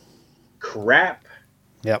was crap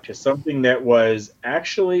to something that was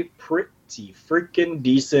actually pretty freaking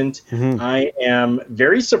decent. I am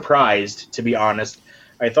very surprised, to be honest.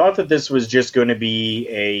 I thought that this was just going to be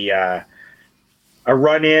a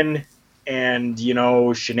run-in and, you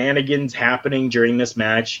know, shenanigans happening during this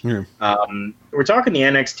match. We're talking the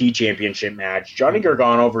NXT Championship match. Johnny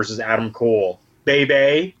Gargano versus Adam Cole.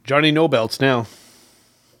 Baby. Johnny No Belts now.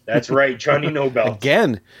 That's right, Johnny No Belts.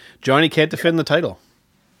 Again, Johnny can't defend the title.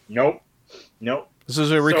 Nope. This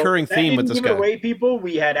is a recurring theme with this guy. Away, people.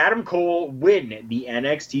 We had Adam Cole win the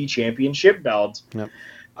NXT Championship belt. Yep.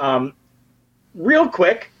 Real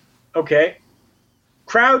quick, okay.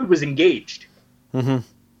 Crowd was engaged.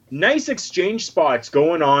 Nice exchange spots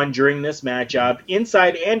going on during this matchup,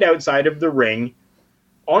 inside and outside of the ring.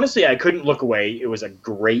 Honestly, I couldn't look away. It was a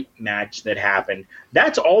great match that happened.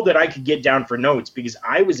 That's all that I could get down for notes because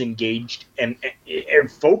I was engaged and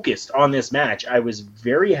focused on this match. I was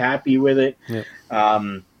very happy with it. Yep.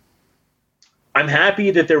 I'm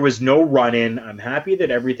happy that there was no run-in. I'm happy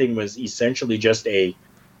that everything was essentially just a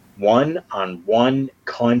one-on-one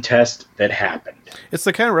contest that happened. It's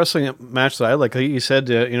the kind of wrestling match that I like. Like you said,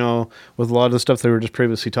 you know, with a lot of the stuff that we were just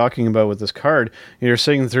previously talking about with this card, you're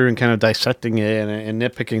sitting through and kind of dissecting it and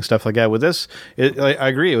nitpicking stuff like that. With this, I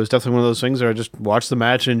agree. It was definitely one of those things where I just watch the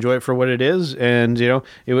match and enjoy it for what it is. And, you know,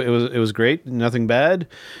 it was great. Nothing bad.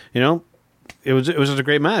 You know, it was just a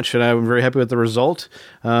great match, and I'm very happy with the result.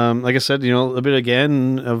 Like I said, you know, a bit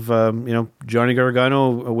again of you know, Johnny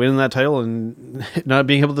Gargano winning that title and not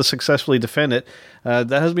being able to successfully defend it.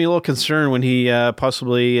 That has me a little concerned when he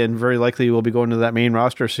possibly and very likely will be going to that main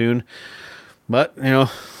roster soon. But you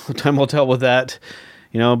know, time will tell with that.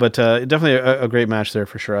 You know, but definitely a great match there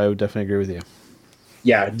for sure. I would definitely agree with you.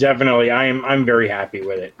 Yeah, definitely. I'm very happy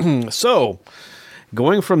with it. So,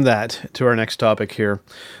 going from that to our next topic here.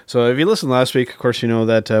 So if you listened last week, of course, you know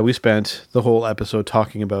that we spent the whole episode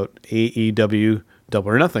talking about AEW Double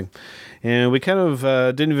or Nothing. And we kind of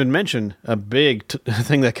didn't even mention a big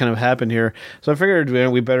thing that kind of happened here. So I figured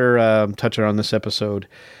we better touch it on this episode.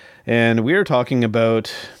 And we are talking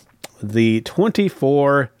about the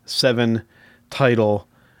 24/7 title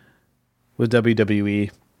with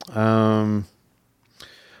WWE. All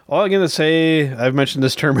I'm going to say, I've mentioned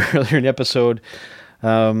this term earlier in the episode.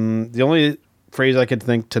 The only phrase I could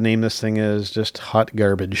think to name this thing is just hot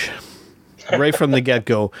garbage. Right from the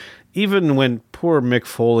get-go. Even when poor Mick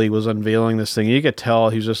Foley was unveiling this thing, you could tell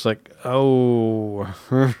he was just like, oh,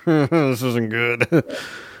 this isn't good.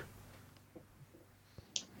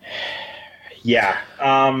 Yeah.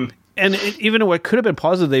 And even what could have been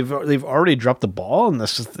positive, they've already dropped the ball on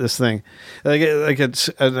this thing. Like it's,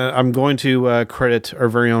 I'm going to credit our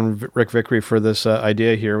very own Rick Vickery for this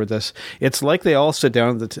idea here with this. It's like they all sat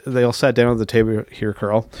down at the table here,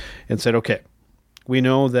 Carl, and said, okay, we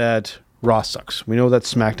know that Raw sucks. We know that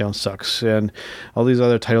SmackDown sucks. And all these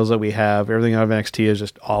other titles that we have, everything out of NXT is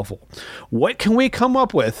just awful. What can we come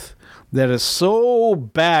up with that is so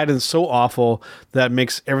bad and so awful that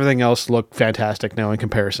makes everything else look fantastic now in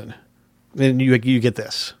comparison? And you get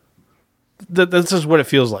this. This is what it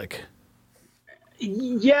feels like.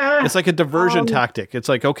 Yeah. It's like a diversion tactic. It's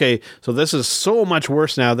like, okay, so this is so much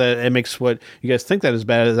worse now that it makes what you guys think that is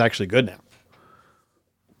bad is actually good now.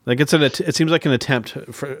 Like it seems like an attempt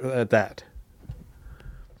at that.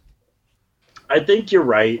 I think you're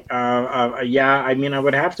right. Yeah, I mean, I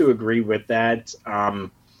would have to agree with that.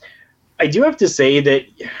 I do have to say that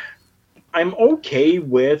I'm okay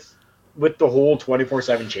with the whole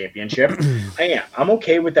 24/7 championship. I am. I'm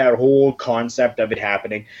okay with that whole concept of it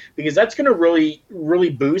happening because that's going to really, really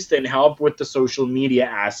boost and help with the social media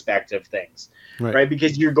aspect of things, right?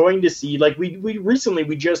 Because you're going to see, like we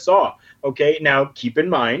recently just saw. Okay, now keep in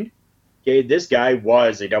mind, okay, this guy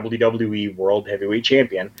was a WWE World Heavyweight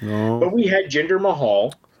Champion, but we had Jinder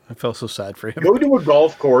Mahal. I felt so sad for him. Go to a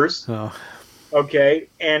golf course, okay,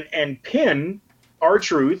 and pin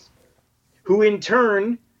R-Truth, who in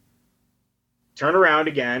turn turn around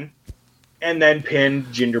again, and then pinned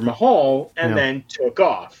Jinder Mahal, and then took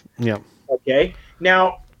off. Yeah. Okay.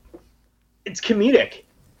 Now, it's comedic.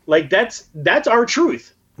 Like that's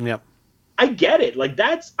R-Truth. Yep. I get it. Like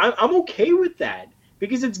I'm okay with that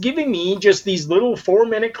because it's giving me just these little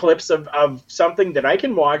 4-minute clips of something that I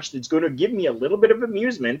can watch that's going to give me a little bit of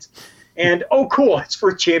amusement. And oh, cool! It's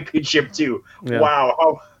for championship too. Yeah.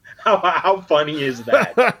 Wow. How funny is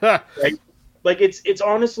that? Like it's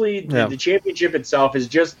honestly the championship itself is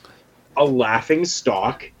just a laughing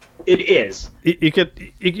stock. It is. You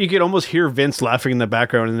could almost hear Vince laughing in the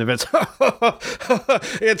background, and the Vince,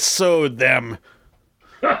 it's so them.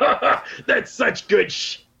 That's such good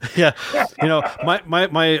Yeah, you know,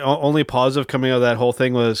 my only positive coming out of that whole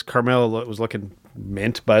thing was Carmella was looking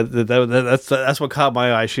mint, but that's what caught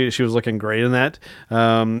my eye. She was looking great in that.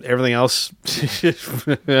 Everything else.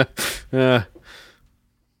 I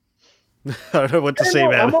don't know what to say,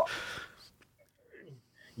 man.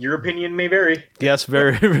 Your opinion may vary. Yes,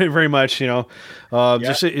 very, very, very much. You know,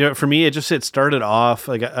 just for me, it started off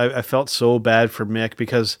like I felt so bad for Mick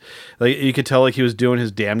because like you could tell like he was doing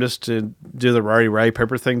his damnedest to do the Roddy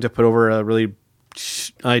Piper thing to put over a really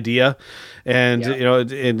idea, and you know,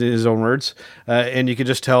 in his own words, and you could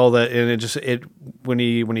just tell that, and it when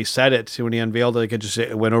he said it, when he unveiled it,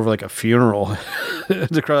 it went over like a funeral.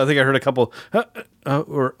 The crowd, I think I heard a couple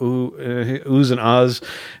or oohs and ahs,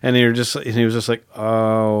 and he was just like,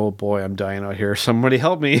 oh boy, I'm dying out here. Somebody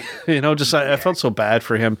help me. You know, just I felt so bad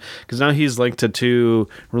for him because now he's linked to 2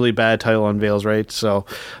 really bad title unveils, right? So,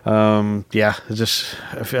 I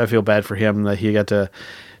feel bad for him that he got to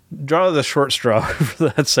draw the short straw for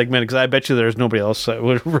that segment because I bet you there's nobody else that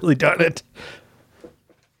would have really done it.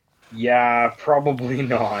 Yeah, probably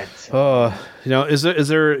not. Oh, you know, is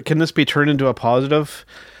there? Can this be turned into a positive?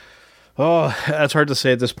 Oh, that's hard to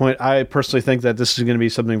say at this point. I personally think that this is going to be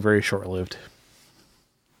something very short-lived.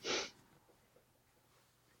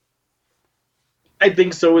 I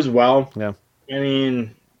think so as well. Yeah. I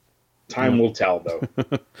mean, time will tell, though.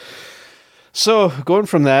 So, going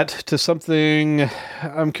from that to something,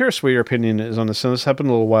 I'm curious what your opinion is on this. And this happened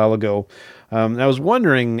a little while ago. I was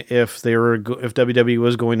wondering if WWE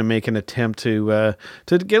was going to make an attempt to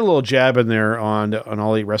get a little jab in there on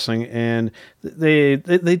All Elite Wrestling, and they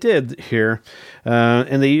did here,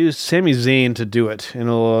 and they used Sami Zayn to do it. And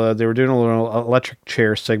they were doing a little electric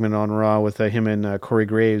chair segment on Raw with him and Corey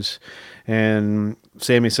Graves. And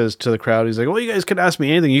Sami says to the crowd, he's like, "Well, you guys could ask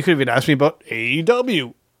me anything. You could even ask me about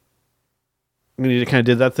AEW." And he kind of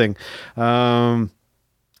did that thing.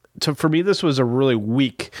 For me, this was a really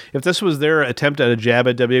weak. If this was their attempt at a jab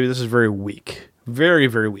at WWE, this is very weak. Very,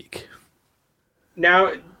 very weak.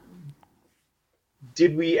 Now,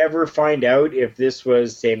 did we ever find out if this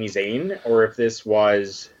was Sami Zayn or if this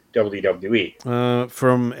was WWE?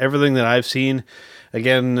 From everything that I've seen,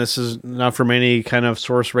 again, this is not from any kind of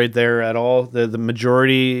source right there at all. The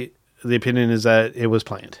majority, the opinion is that it was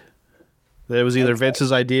planned. It was either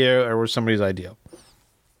Vince's idea or was somebody's idea.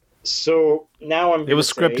 So now It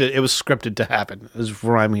was scripted. It was scripted to happen. Is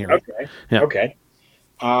what I'm hearing. Okay. Yeah. Okay.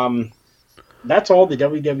 That's all the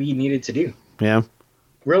WWE needed to do. Yeah.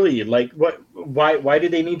 Really, like what? Why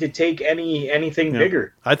did they need to take anything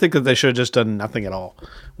bigger? I think that they should have just done nothing at all.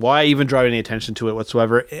 Why even draw any attention to it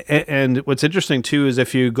whatsoever? And what's interesting too is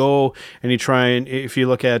if you go and if you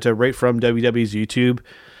look at right from WWE's YouTube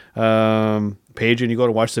page and you go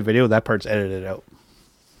to watch the video, that part's edited out.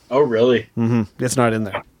 Oh, really? Mm-hmm. It's not in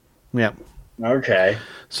there. Yeah. Okay.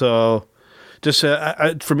 So just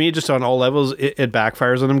for me, just on all levels, it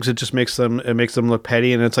backfires on them because it just makes them look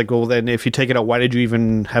petty, and it's like, well, then if you take it out, why did you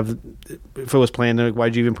even have? If it was planned, why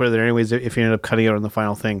did you even put it there anyways? If you ended up cutting it out on the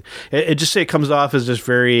final thing, it comes off as just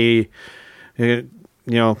very,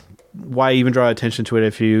 why even draw attention to it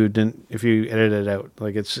if you edited it out?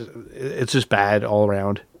 Like it's just bad all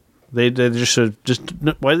around. They just should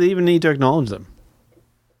why do they even need to acknowledge them?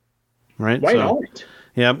 Right? Why not?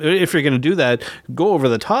 Yeah, if you're going to do that, go over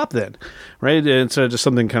the top then, right? Instead of just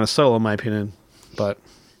something kind of subtle, in my opinion. But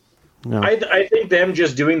I think them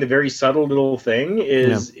just doing the very subtle little thing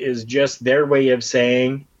is just their way of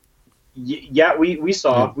saying, yeah, we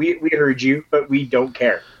saw, we heard you, but we don't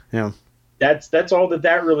care. Yeah, that's all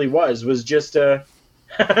that really was just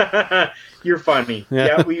you're funny.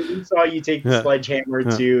 Yeah, we saw you take the sledgehammer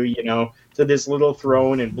to this little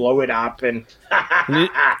throne and blow it up and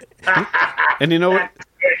and you know what?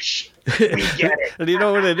 We get it. And you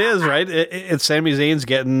know what it is, right? It's Sami Zayn's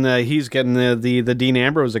getting the Dean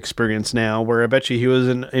Ambrose experience now, where I bet you he was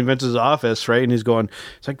in Vince's office, right? And he's going,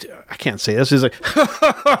 it's like, I can't say this. He's like,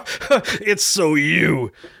 it's so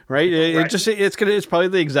you, right? It's probably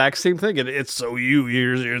the exact same thing. It's so you.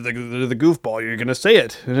 You're the goofball. You're gonna say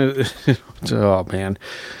it. Oh man,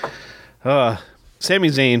 Sami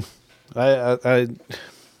Zayn. I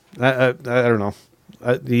don't know.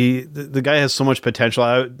 The guy has so much potential.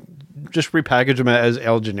 I would just repackage him as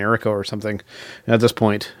El Generico or something at this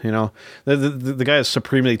point. The guy is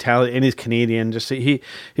supremely talented and he's Canadian. Just he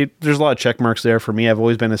there's a lot of check marks there for me. I've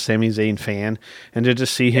always been a Sami Zayn fan, and to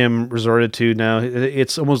just see him resorted to now,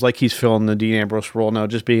 it's almost like he's filling the Dean Ambrose role now,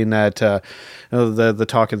 just being that the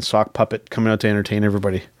talking sock puppet coming out to entertain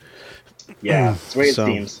everybody. Yeah, that's the way it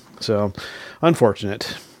seems. So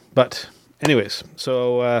unfortunate, but anyways,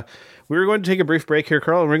 so. We're going to take a brief break here,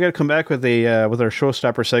 Carl, and we're going to come back with our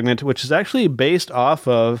showstopper segment, which is actually based off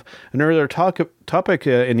of an earlier topic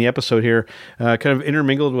in the episode here, kind of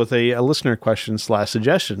intermingled with a listener question /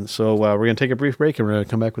 suggestion. So we're going to take a brief break, and we're going to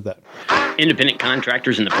come back with that. Independent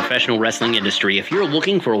contractors in the professional wrestling industry, if you're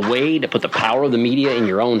looking for a way to put the power of the media in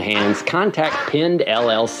your own hands, contact Pinned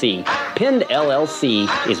LLC. Pinned LLC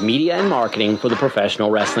is media and marketing for the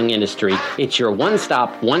professional wrestling industry. It's your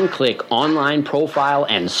one-stop, one-click online profile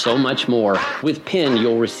and so much more. With Pinned,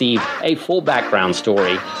 you'll receive a full background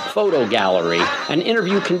story, photo gallery, an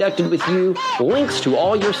interview conducted with you, links to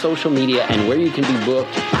all your social media and where you can be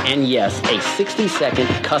booked, and yes, a 60-second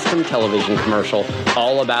custom television commercial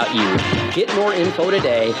all about you. Get more info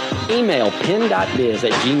today. Email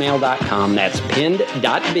pin.biz@gmail.com. That's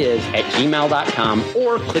pin.biz@gmail.com,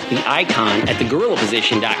 or click the icon at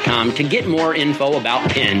thegorillaposition.com to get more info about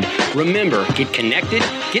Pinned. Remember, get connected,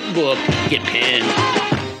 get booked, get pinned.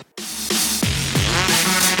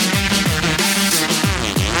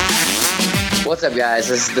 What's up, guys?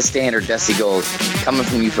 This is the standard Dusty Gold coming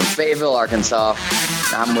from you from Fayetteville, Arkansas.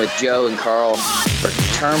 I'm with Joe and Carl for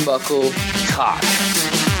Turnbuckle Talk.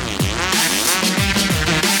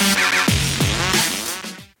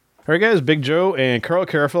 All right, guys, Big Joe and Carl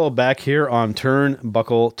Careful back here on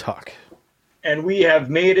Turnbuckle Talk. And we have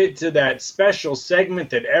made it to that special segment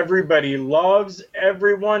that everybody loves.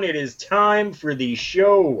 Everyone, it is time for the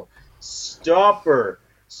show stopper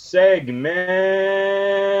segment.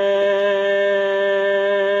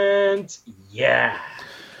 Yeah.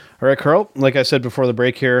 All right, Carl, like I said before the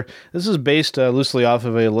break here, this is based loosely off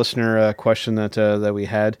of a listener question that we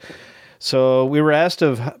had. So we were asked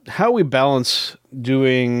of how we balance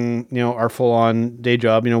doing, our full-on day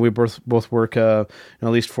job. We both work at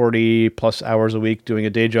least 40 plus hours a week doing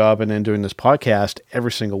a day job and then doing this podcast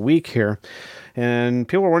every single week here. And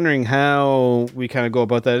people are wondering how we kind of go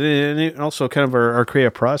about that, and also kind of our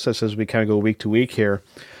creative process as we kind of go week to week here.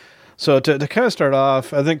 So to kind of start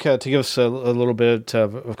off, I think to give us a little bit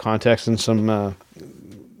of context and some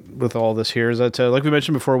with all this here is that, like we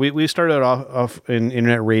mentioned before, we started off in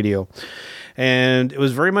internet radio, and it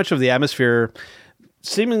was very much of the atmosphere,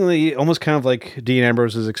 seemingly almost kind of like Dean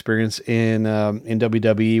Ambrose's experience in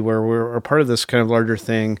WWE, where we're a part of this kind of larger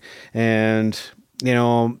thing, and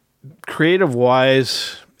creative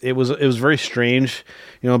wise, it was very strange,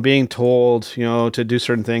 being told, to do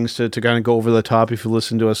certain things, to kind of go over the top. If you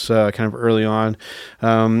listen to us kind of early on,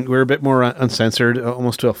 we were a bit more uncensored,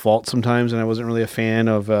 almost to a fault sometimes, and I wasn't really a fan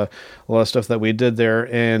of a lot of stuff that we did there,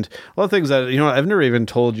 and a lot of things that, I've never even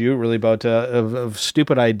told you really about, of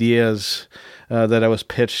stupid ideas that I was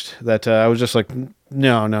pitched, that I was just like,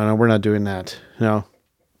 no, we're not doing that. No.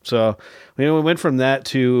 So, we went from that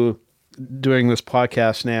to doing this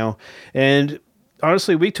podcast now, and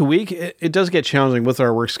honestly, week to week, it does get challenging with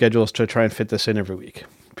our work schedules to try and fit this in every week.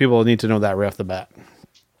 People need to know that right off the bat.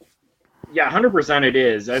 Yeah, 100% it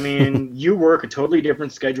is. I mean, you work a totally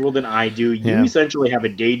different schedule than I do. You essentially have a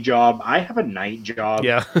day job. I have a night job.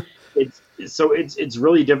 Yeah. It's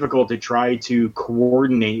really difficult to try to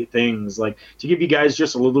coordinate things. Like, to give you guys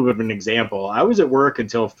just a little bit of an example, I was at work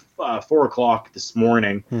until 4 o'clock this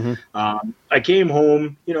morning. I came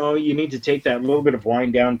home. You need to take that little bit of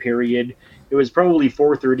wind down period. It was probably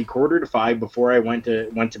 4:30, quarter to 5 before I went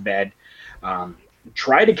to bed.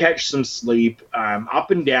 Try to catch some sleep,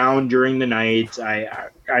 up and down during the night.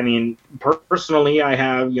 I mean, personally, I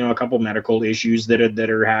have a couple medical issues that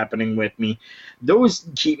are happening with me. Those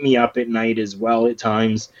keep me up at night as well at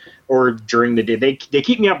times, or during the day. They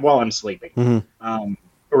keep me up while I'm sleeping,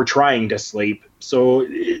 or trying to sleep. So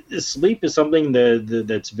sleep is something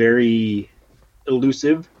that's very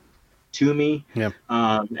elusive to me. Yeah.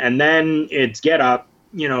 And then it's get up,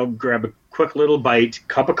 grab a quick little bite,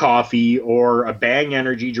 cup of coffee, or a Bang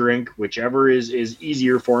energy drink, whichever is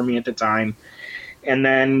easier for me at the time. And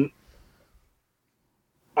then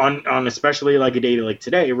on especially like a day like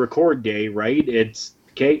today, record day, right? It's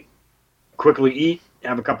okay, quickly eat,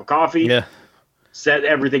 have a cup of coffee, set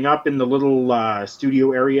everything up in the little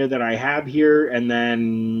studio area that I have here, and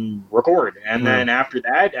then record. And then after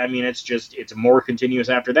that, I mean, it's more continuous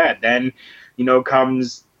after that. Then,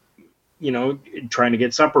 comes trying to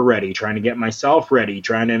get supper ready, trying to get myself ready,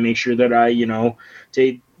 trying to make sure that I,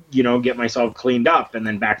 get myself cleaned up, and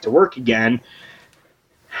then back to work again.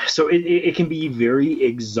 So it can be very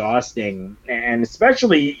exhausting. And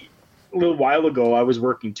especially a little while ago, I was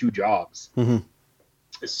working 2 jobs.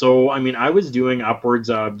 So, I mean, I was doing upwards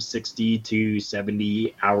of 60 to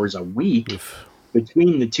 70 hours a week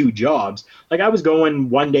between the 2 jobs. Like, I was going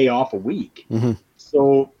 1 day off a week.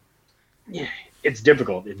 So, yeah. It's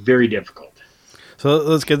difficult. It's very difficult. So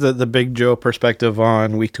let's get the Big Joe perspective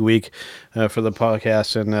on week to week for the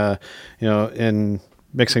podcast, and and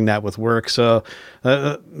mixing that with work. So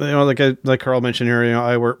like Carl mentioned here,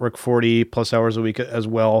 I work 40 plus hours a week as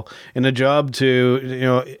well. In a job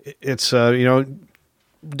it's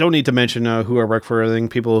don't need to mention who I work for. I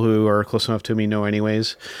think people who are close enough to me know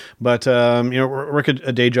anyways. But, work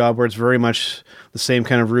a day job where it's very much the same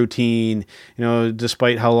kind of routine.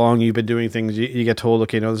 Despite how long you've been doing things, you get told,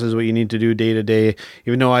 okay, this is what you need to do day to day.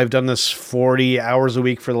 Even though I've done this 40 hours a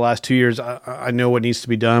week for the last 2 years, I know what needs to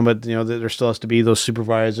be done, but, there still has to be those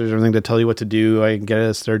supervisors or anything to tell you what to do. I get it.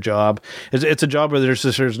 It's their job. It's a job where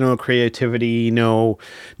there's no creativity,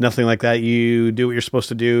 nothing like that. You do what you're supposed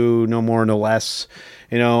to do, no more, no less.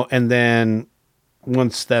 And then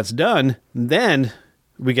once that's done, then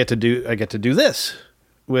I get to do this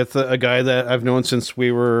with a guy that I've known since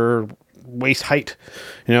we were waist height,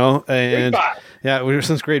 and grade 5. Yeah, we were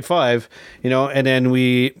since grade 5, and then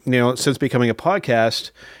we, since becoming a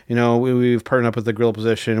podcast, we've partnered up with the Grill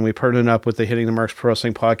Position, we partnered up with the Hitting the Marks Pro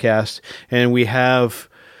Wrestling podcast, and we have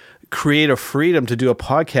creative freedom to do a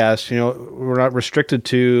podcast. We're not restricted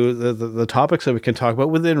to the topics that we can talk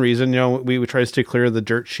about within reason. We try to stay clear of the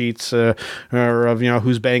dirt sheets or of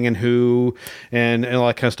who's banging who and all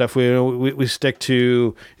that kind of stuff. We stick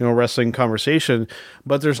to wrestling conversation,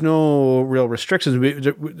 but there's no real restrictions.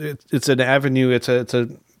 It's an avenue. It's a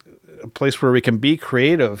place where we can be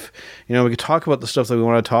creative. We can talk about the stuff that we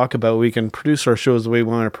want to talk about. We can produce our shows the way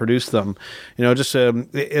we want to produce them.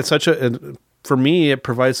 It's such for me, it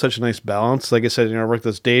provides such a nice balance. Like I said, I work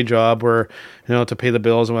this day job where, to pay the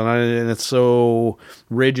bills and whatnot, and it's so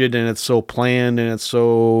rigid and it's so planned and it's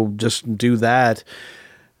so just do that.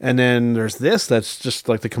 And then there's this that's just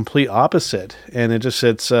like the complete opposite. And it's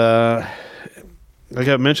like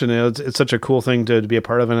I mentioned, it's such a cool thing to be a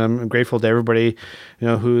part of, and I'm grateful to everybody,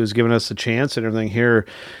 who's given us a chance and everything here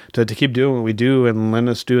to keep doing what we do and letting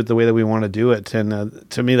us do it the way that we want to do it. And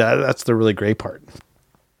to me, that's the really great part.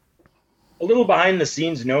 A little behind the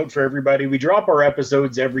scenes note for everybody. We drop our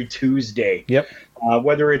episodes every Tuesday. Yep.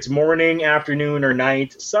 Whether it's morning, afternoon, or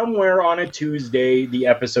night, somewhere on a Tuesday, the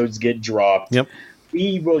episodes get dropped. Yep.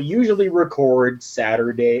 We will usually record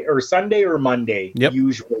Saturday or Sunday or Monday,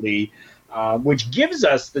 usually, which gives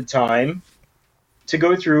us the time to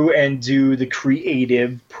go through and do the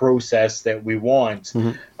creative process that we want.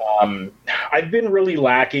 I've been really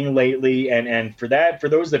lacking lately, and for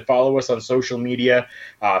those that follow us on social media,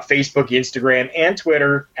 Facebook, Instagram, and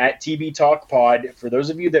Twitter at TB Talk Pod, for those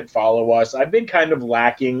of you that follow us, I've been kind of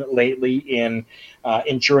lacking lately in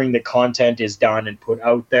ensuring that content is done and put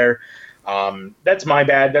out there. That's my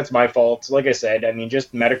bad. That's my fault. Like I said, I mean,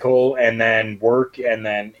 just medical and then work and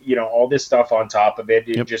then, all this stuff on top of it.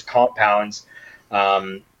 It just compounds.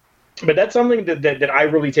 But that's something that I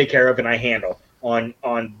really take care of and I handle. on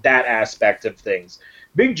that aspect of things.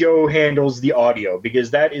 Big Joe handles the audio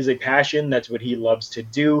because that is a passion. That's what he loves to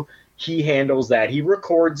do. He handles that. He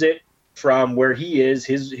records it from where he is,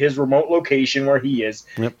 his remote location where he is.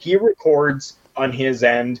 Yep. He records on his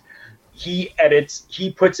end. He edits.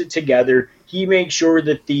 He puts it together. He makes sure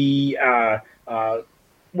that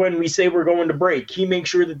when we say we're going to break, he makes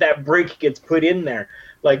sure that break gets put in there.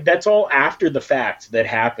 Like, that's all after the fact that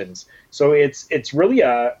happens. So it's really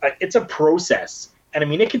it's a process. And I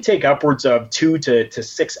mean, it can take upwards of 2 to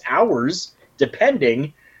 6 hours,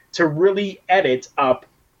 depending, to really edit up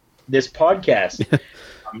this podcast.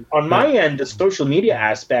 On my end, the social media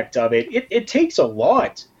aspect of it takes a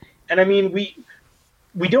lot. And I mean, we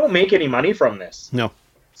don't make any money from this. No.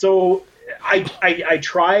 So I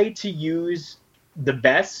try to use the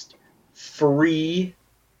best free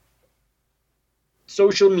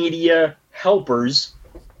social media helpers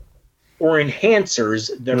or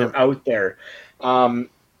enhancers that are out there. I'll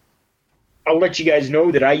let you guys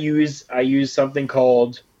know that I use something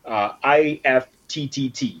called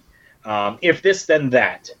IFTTT. If this then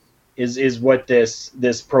that is what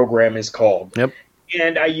this program is called. Yep.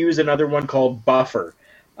 And I use another one called Buffer.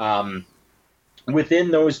 Within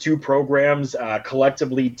those two programs,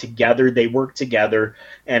 collectively together, they work together,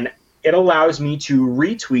 and it allows me to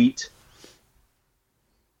retweet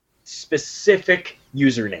specific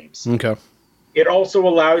usernames. Okay. It also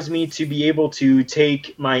allows me to be able to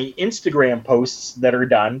take my Instagram posts that are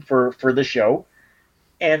done for the show,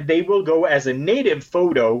 and they will go as a native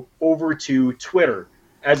photo over to Twitter,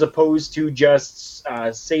 as opposed to just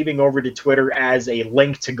saving over to Twitter as a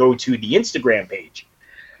link to go to the Instagram page.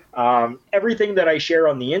 Everything that I share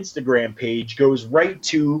on the Instagram page goes right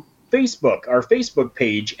to Facebook, our Facebook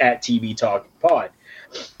page at TV Talk Pod.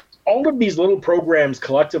 All of these little programs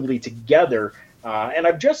collectively together, and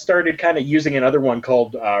I've just started kind of using another one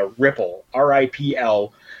called Ripple,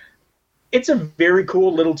 RIPL. It's a very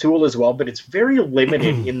cool little tool as well, but it's very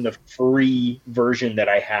limited in the free version that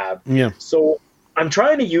I have. Yeah. So I'm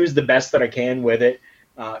trying to use the best that I can with it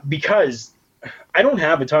because I don't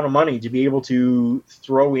have a ton of money to be able to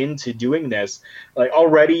throw into doing this. Like,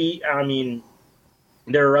 already, I mean,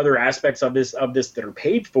 there are other aspects of this that are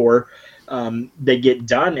paid for that get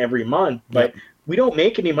done every month, but we don't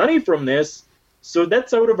make any money from this, so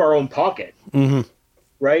that's out of our own pocket,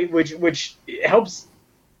 right? Which helps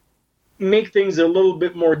make things a little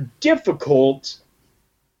bit more difficult,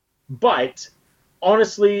 but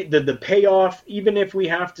honestly, the payoff, even if we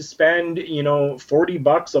have to spend,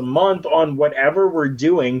 $40 a month on whatever we're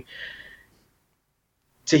doing,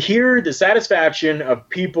 to hear the satisfaction of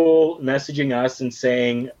people messaging us and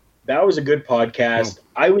saying, that was a good podcast,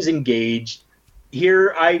 I was engaged,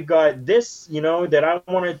 here I've got this, that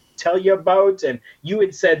I want to tell you about, and you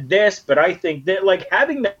had said this, but I think that, like,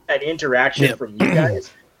 having that interaction from you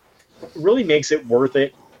guys really makes it worth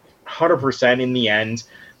it, 100% in the end.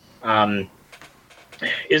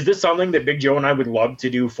 Is this something that Big Joe and I would love to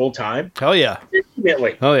do full time? Hell yeah.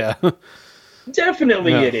 Definitely. Oh yeah.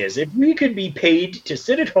 Definitely it is. If we could be paid to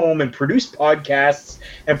sit at home and produce podcasts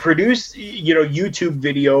and produce, YouTube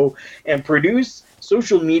video and produce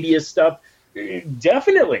social media stuff,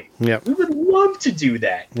 definitely. Yep. We would love to do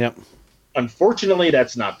that. Yep. Unfortunately,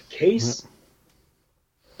 that's not the case. Yep.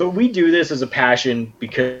 But we do this as a passion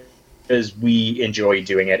because we enjoy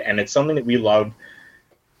doing it, and it's something that we love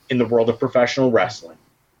in the world of professional wrestling.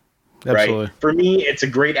 Absolutely. Right? For me, it's a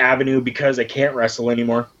great avenue because I can't wrestle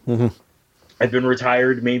anymore. I've been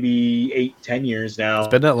retired maybe 8-10 years now. It's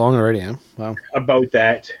been that long already, huh? Wow. About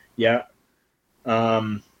that, yeah.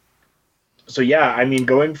 So yeah, I mean,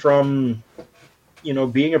 going from,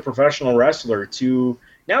 being a professional wrestler to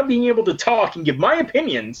now being able to talk and give my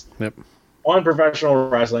opinions on professional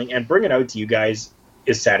wrestling and bring it out to you guys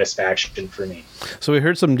is satisfaction for me. So we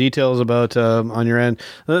heard some details about on your end.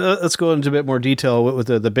 Let's go into a bit more detail with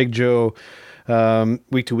the Big Joe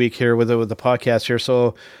week to week here with the podcast here.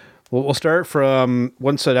 So we'll start from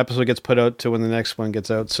once that episode gets put out to when the next one gets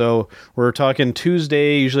out. So we're talking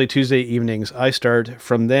Tuesday, usually Tuesday evenings. I start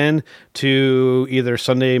from then to either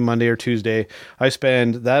Sunday, Monday, or Tuesday. I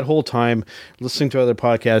spend that whole time listening to other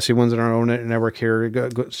podcasts, the ones on our own network here,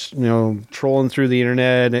 trolling through the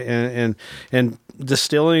internet and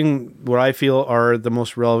distilling what I feel are the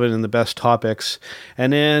most relevant and the best topics.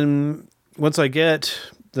 And then once I get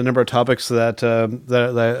the number of topics that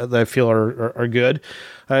I feel are good,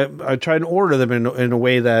 I try and order them in a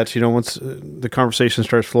way that, once the conversation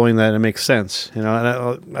starts flowing, that it makes sense, and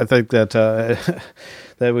I think that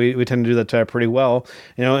that we tend to do that pretty well,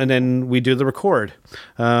 and then we do the record.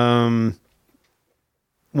 Once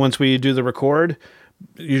we do the record,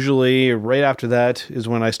 usually right after that is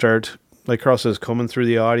when I start like Carl says, combing through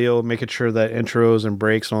the audio, making sure that intros and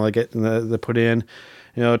breaks and all that get the put in.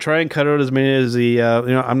 Try and cut out as many as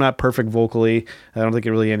I'm not perfect vocally. I don't think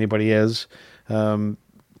really anybody is.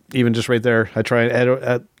 Even just right there, I try and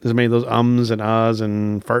edit as many of those ums and ahs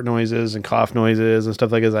and fart noises and cough noises and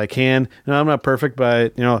stuff like as I can. I'm not perfect,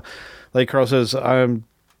 but like Carl says,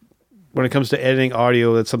 when it comes to editing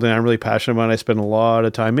audio, that's something I'm really passionate about. I spend a lot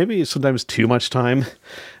of time, maybe sometimes too much time,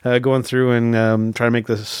 going through and trying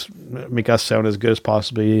to make us sound as good as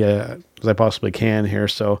I possibly can here.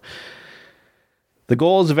 So the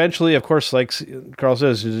goal is eventually, of course, like Carl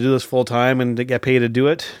says, to do this full time and to get paid to do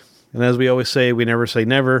it. And as we always say, we never say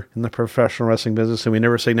never in the professional wrestling business, and we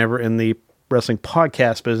never say never in the wrestling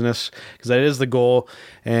podcast business, because that is the goal.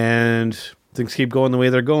 And things keep going the way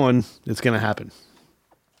they're going, it's going to happen.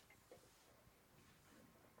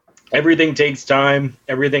 Everything takes time.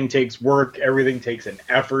 Everything takes work. Everything takes an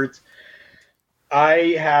effort.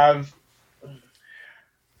 I have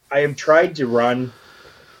tried to run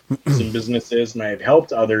some businesses, and I have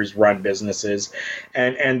helped others run businesses.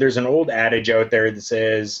 And there's an old adage out there that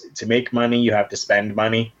says, to make money, you have to spend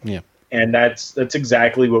money. Yeah. And that's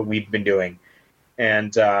exactly what we've been doing.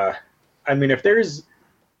 And if there's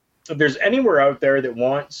anywhere out there that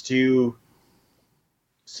wants to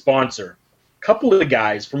sponsor a couple of the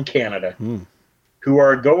guys from Canada who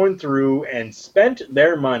are going through and spent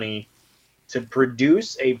their money to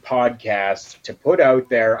produce a podcast to put out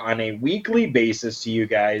there on a weekly basis to you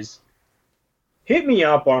guys, hit me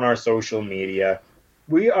up on our social media.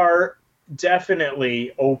 We are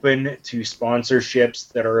definitely open to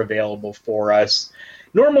sponsorships that are available for us.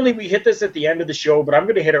 Normally we hit this at the end of the show, but I'm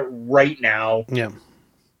going to hit it right now. Yeah.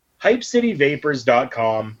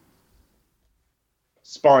 HypeCityVapors.com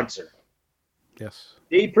sponsor. Yes.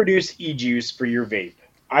 They produce e-juice for your vape.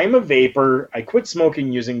 I'm a vapor. I quit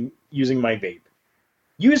smoking using my vape.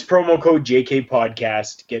 Use promo code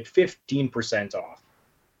JKPodcast, get 15% off.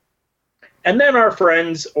 And then our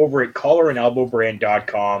friends over at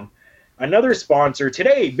collarandelbowbrand.com, another sponsor.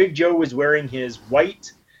 Today, Big Joe was wearing his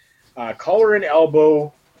white collar and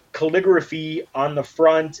elbow calligraphy on the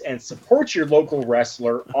front and support your local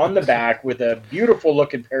wrestler on the back with a beautiful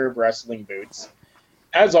looking pair of wrestling boots.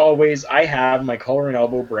 As always, I have my Collar and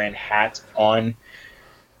Elbow brand hat on.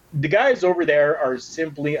 The guys over there are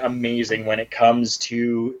simply amazing when it comes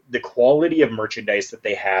to the quality of merchandise that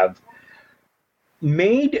they have.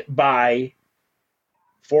 Made by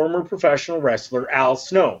former professional wrestler Al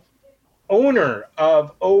Snow, owner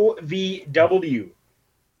of OVW,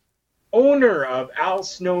 owner of Al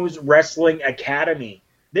Snow's Wrestling Academy.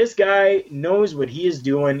 This guy knows what he is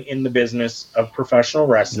doing in the business of professional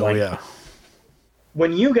wrestling. Oh, yeah.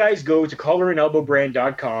 When you guys go to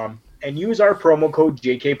collarandelbowbrand.com and use our promo code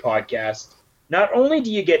JKPodcast, not only do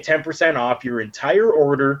you get 10% off your entire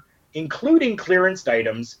order, including clearance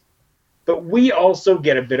items, but we also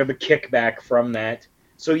get a bit of a kickback from that.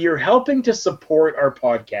 So you're helping to support our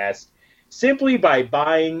podcast simply by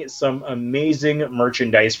buying some amazing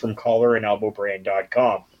merchandise from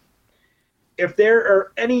collarandelbowbrand.com. If there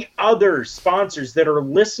are any other sponsors that are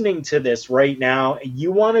listening to this right now and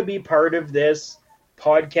you want to be part of this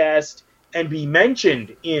podcast and be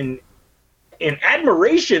mentioned in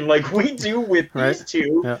admiration like we do with these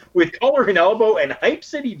two, with Collar and Elbow and Hype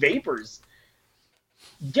City Vapors,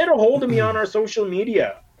 get a hold of me on our social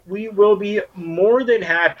media. We will be more than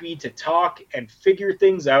happy to talk and figure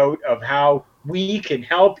things out of how we can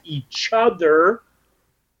help each other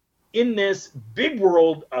in this big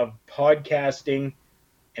world of podcasting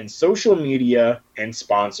and social media and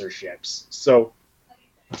sponsorships. So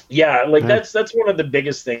yeah, that's one of the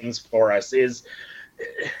biggest things for us is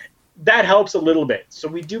that helps a little bit. So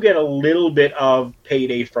we do get a little bit of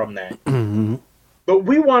payday from that. Mm-hmm. But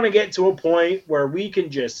we want to get to a point where we can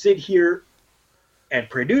just sit here and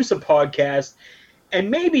produce a podcast and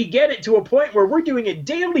maybe get it to a point where we're doing a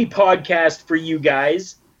daily podcast for you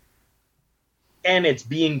guys and it's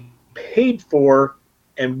being paid for,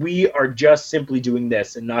 and we are just simply doing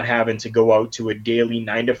this and not having to go out to a daily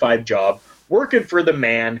 9-to-5 job working for the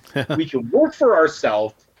man. We can work for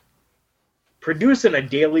ourselves, producing a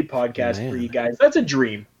daily podcast for you guys. That's a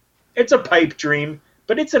dream. It's a pipe dream,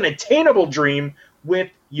 but it's an attainable dream with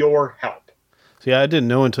your help. So yeah, I didn't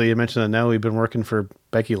know until you mentioned that now we've been working for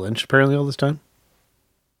Becky Lynch apparently all this time.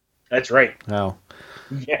 That's right. Wow.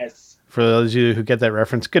 Yes. For those of you who get that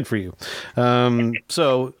reference, good for you.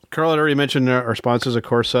 So Carl had already mentioned our sponsors, of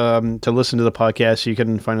course. To listen to the podcast, you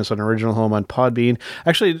can find us on Original Home on Podbean.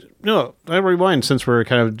 Actually, no, I rewind since we're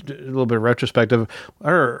kind of a little bit retrospective.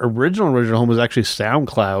 Our original Home was actually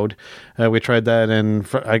SoundCloud. We tried that, and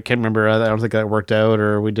I can't remember. I don't think that worked out,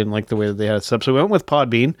 or we didn't like the way that they had it set up. So we went with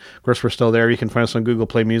Podbean. Of course, we're still there. You can find us on Google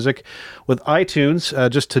Play Music. With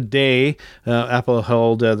iTunes, just today, Apple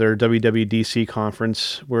held their WWDC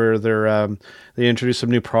conference where they introduced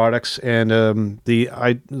some new products, and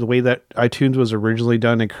the way that iTunes was originally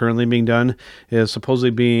done and currently being done is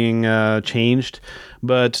supposedly being changed.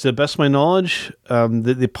 But to the best of my knowledge,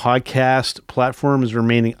 the podcast platform is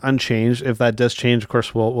remaining unchanged. If that does change, of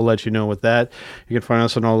course, we'll let you know with that. You can find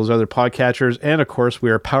us on all those other podcatchers. And, of course, we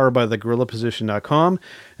are powered by thegorillaposition.com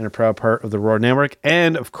and a proud part of the Roar Network.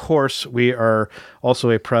 And, of course, we are also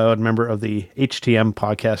a proud member of the HTM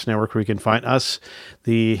Podcast Network, where you can find us,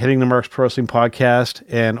 the Hitting the Marks Pro Wrestling Podcast,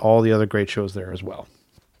 and all the other great shows there as well.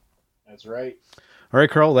 That's right. All right,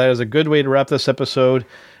 Carl, that is a good way to wrap this episode,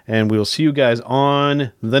 and we will see you guys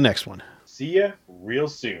on the next one. See ya real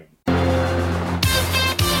soon.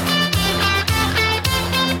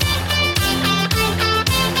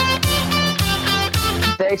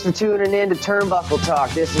 Thanks for tuning in to Turnbuckle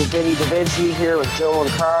Talk. This is Vinny Da Vinci here with Joe and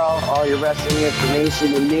Carl. All your wrestling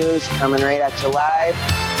information and news coming right at you live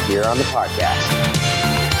here on the podcast.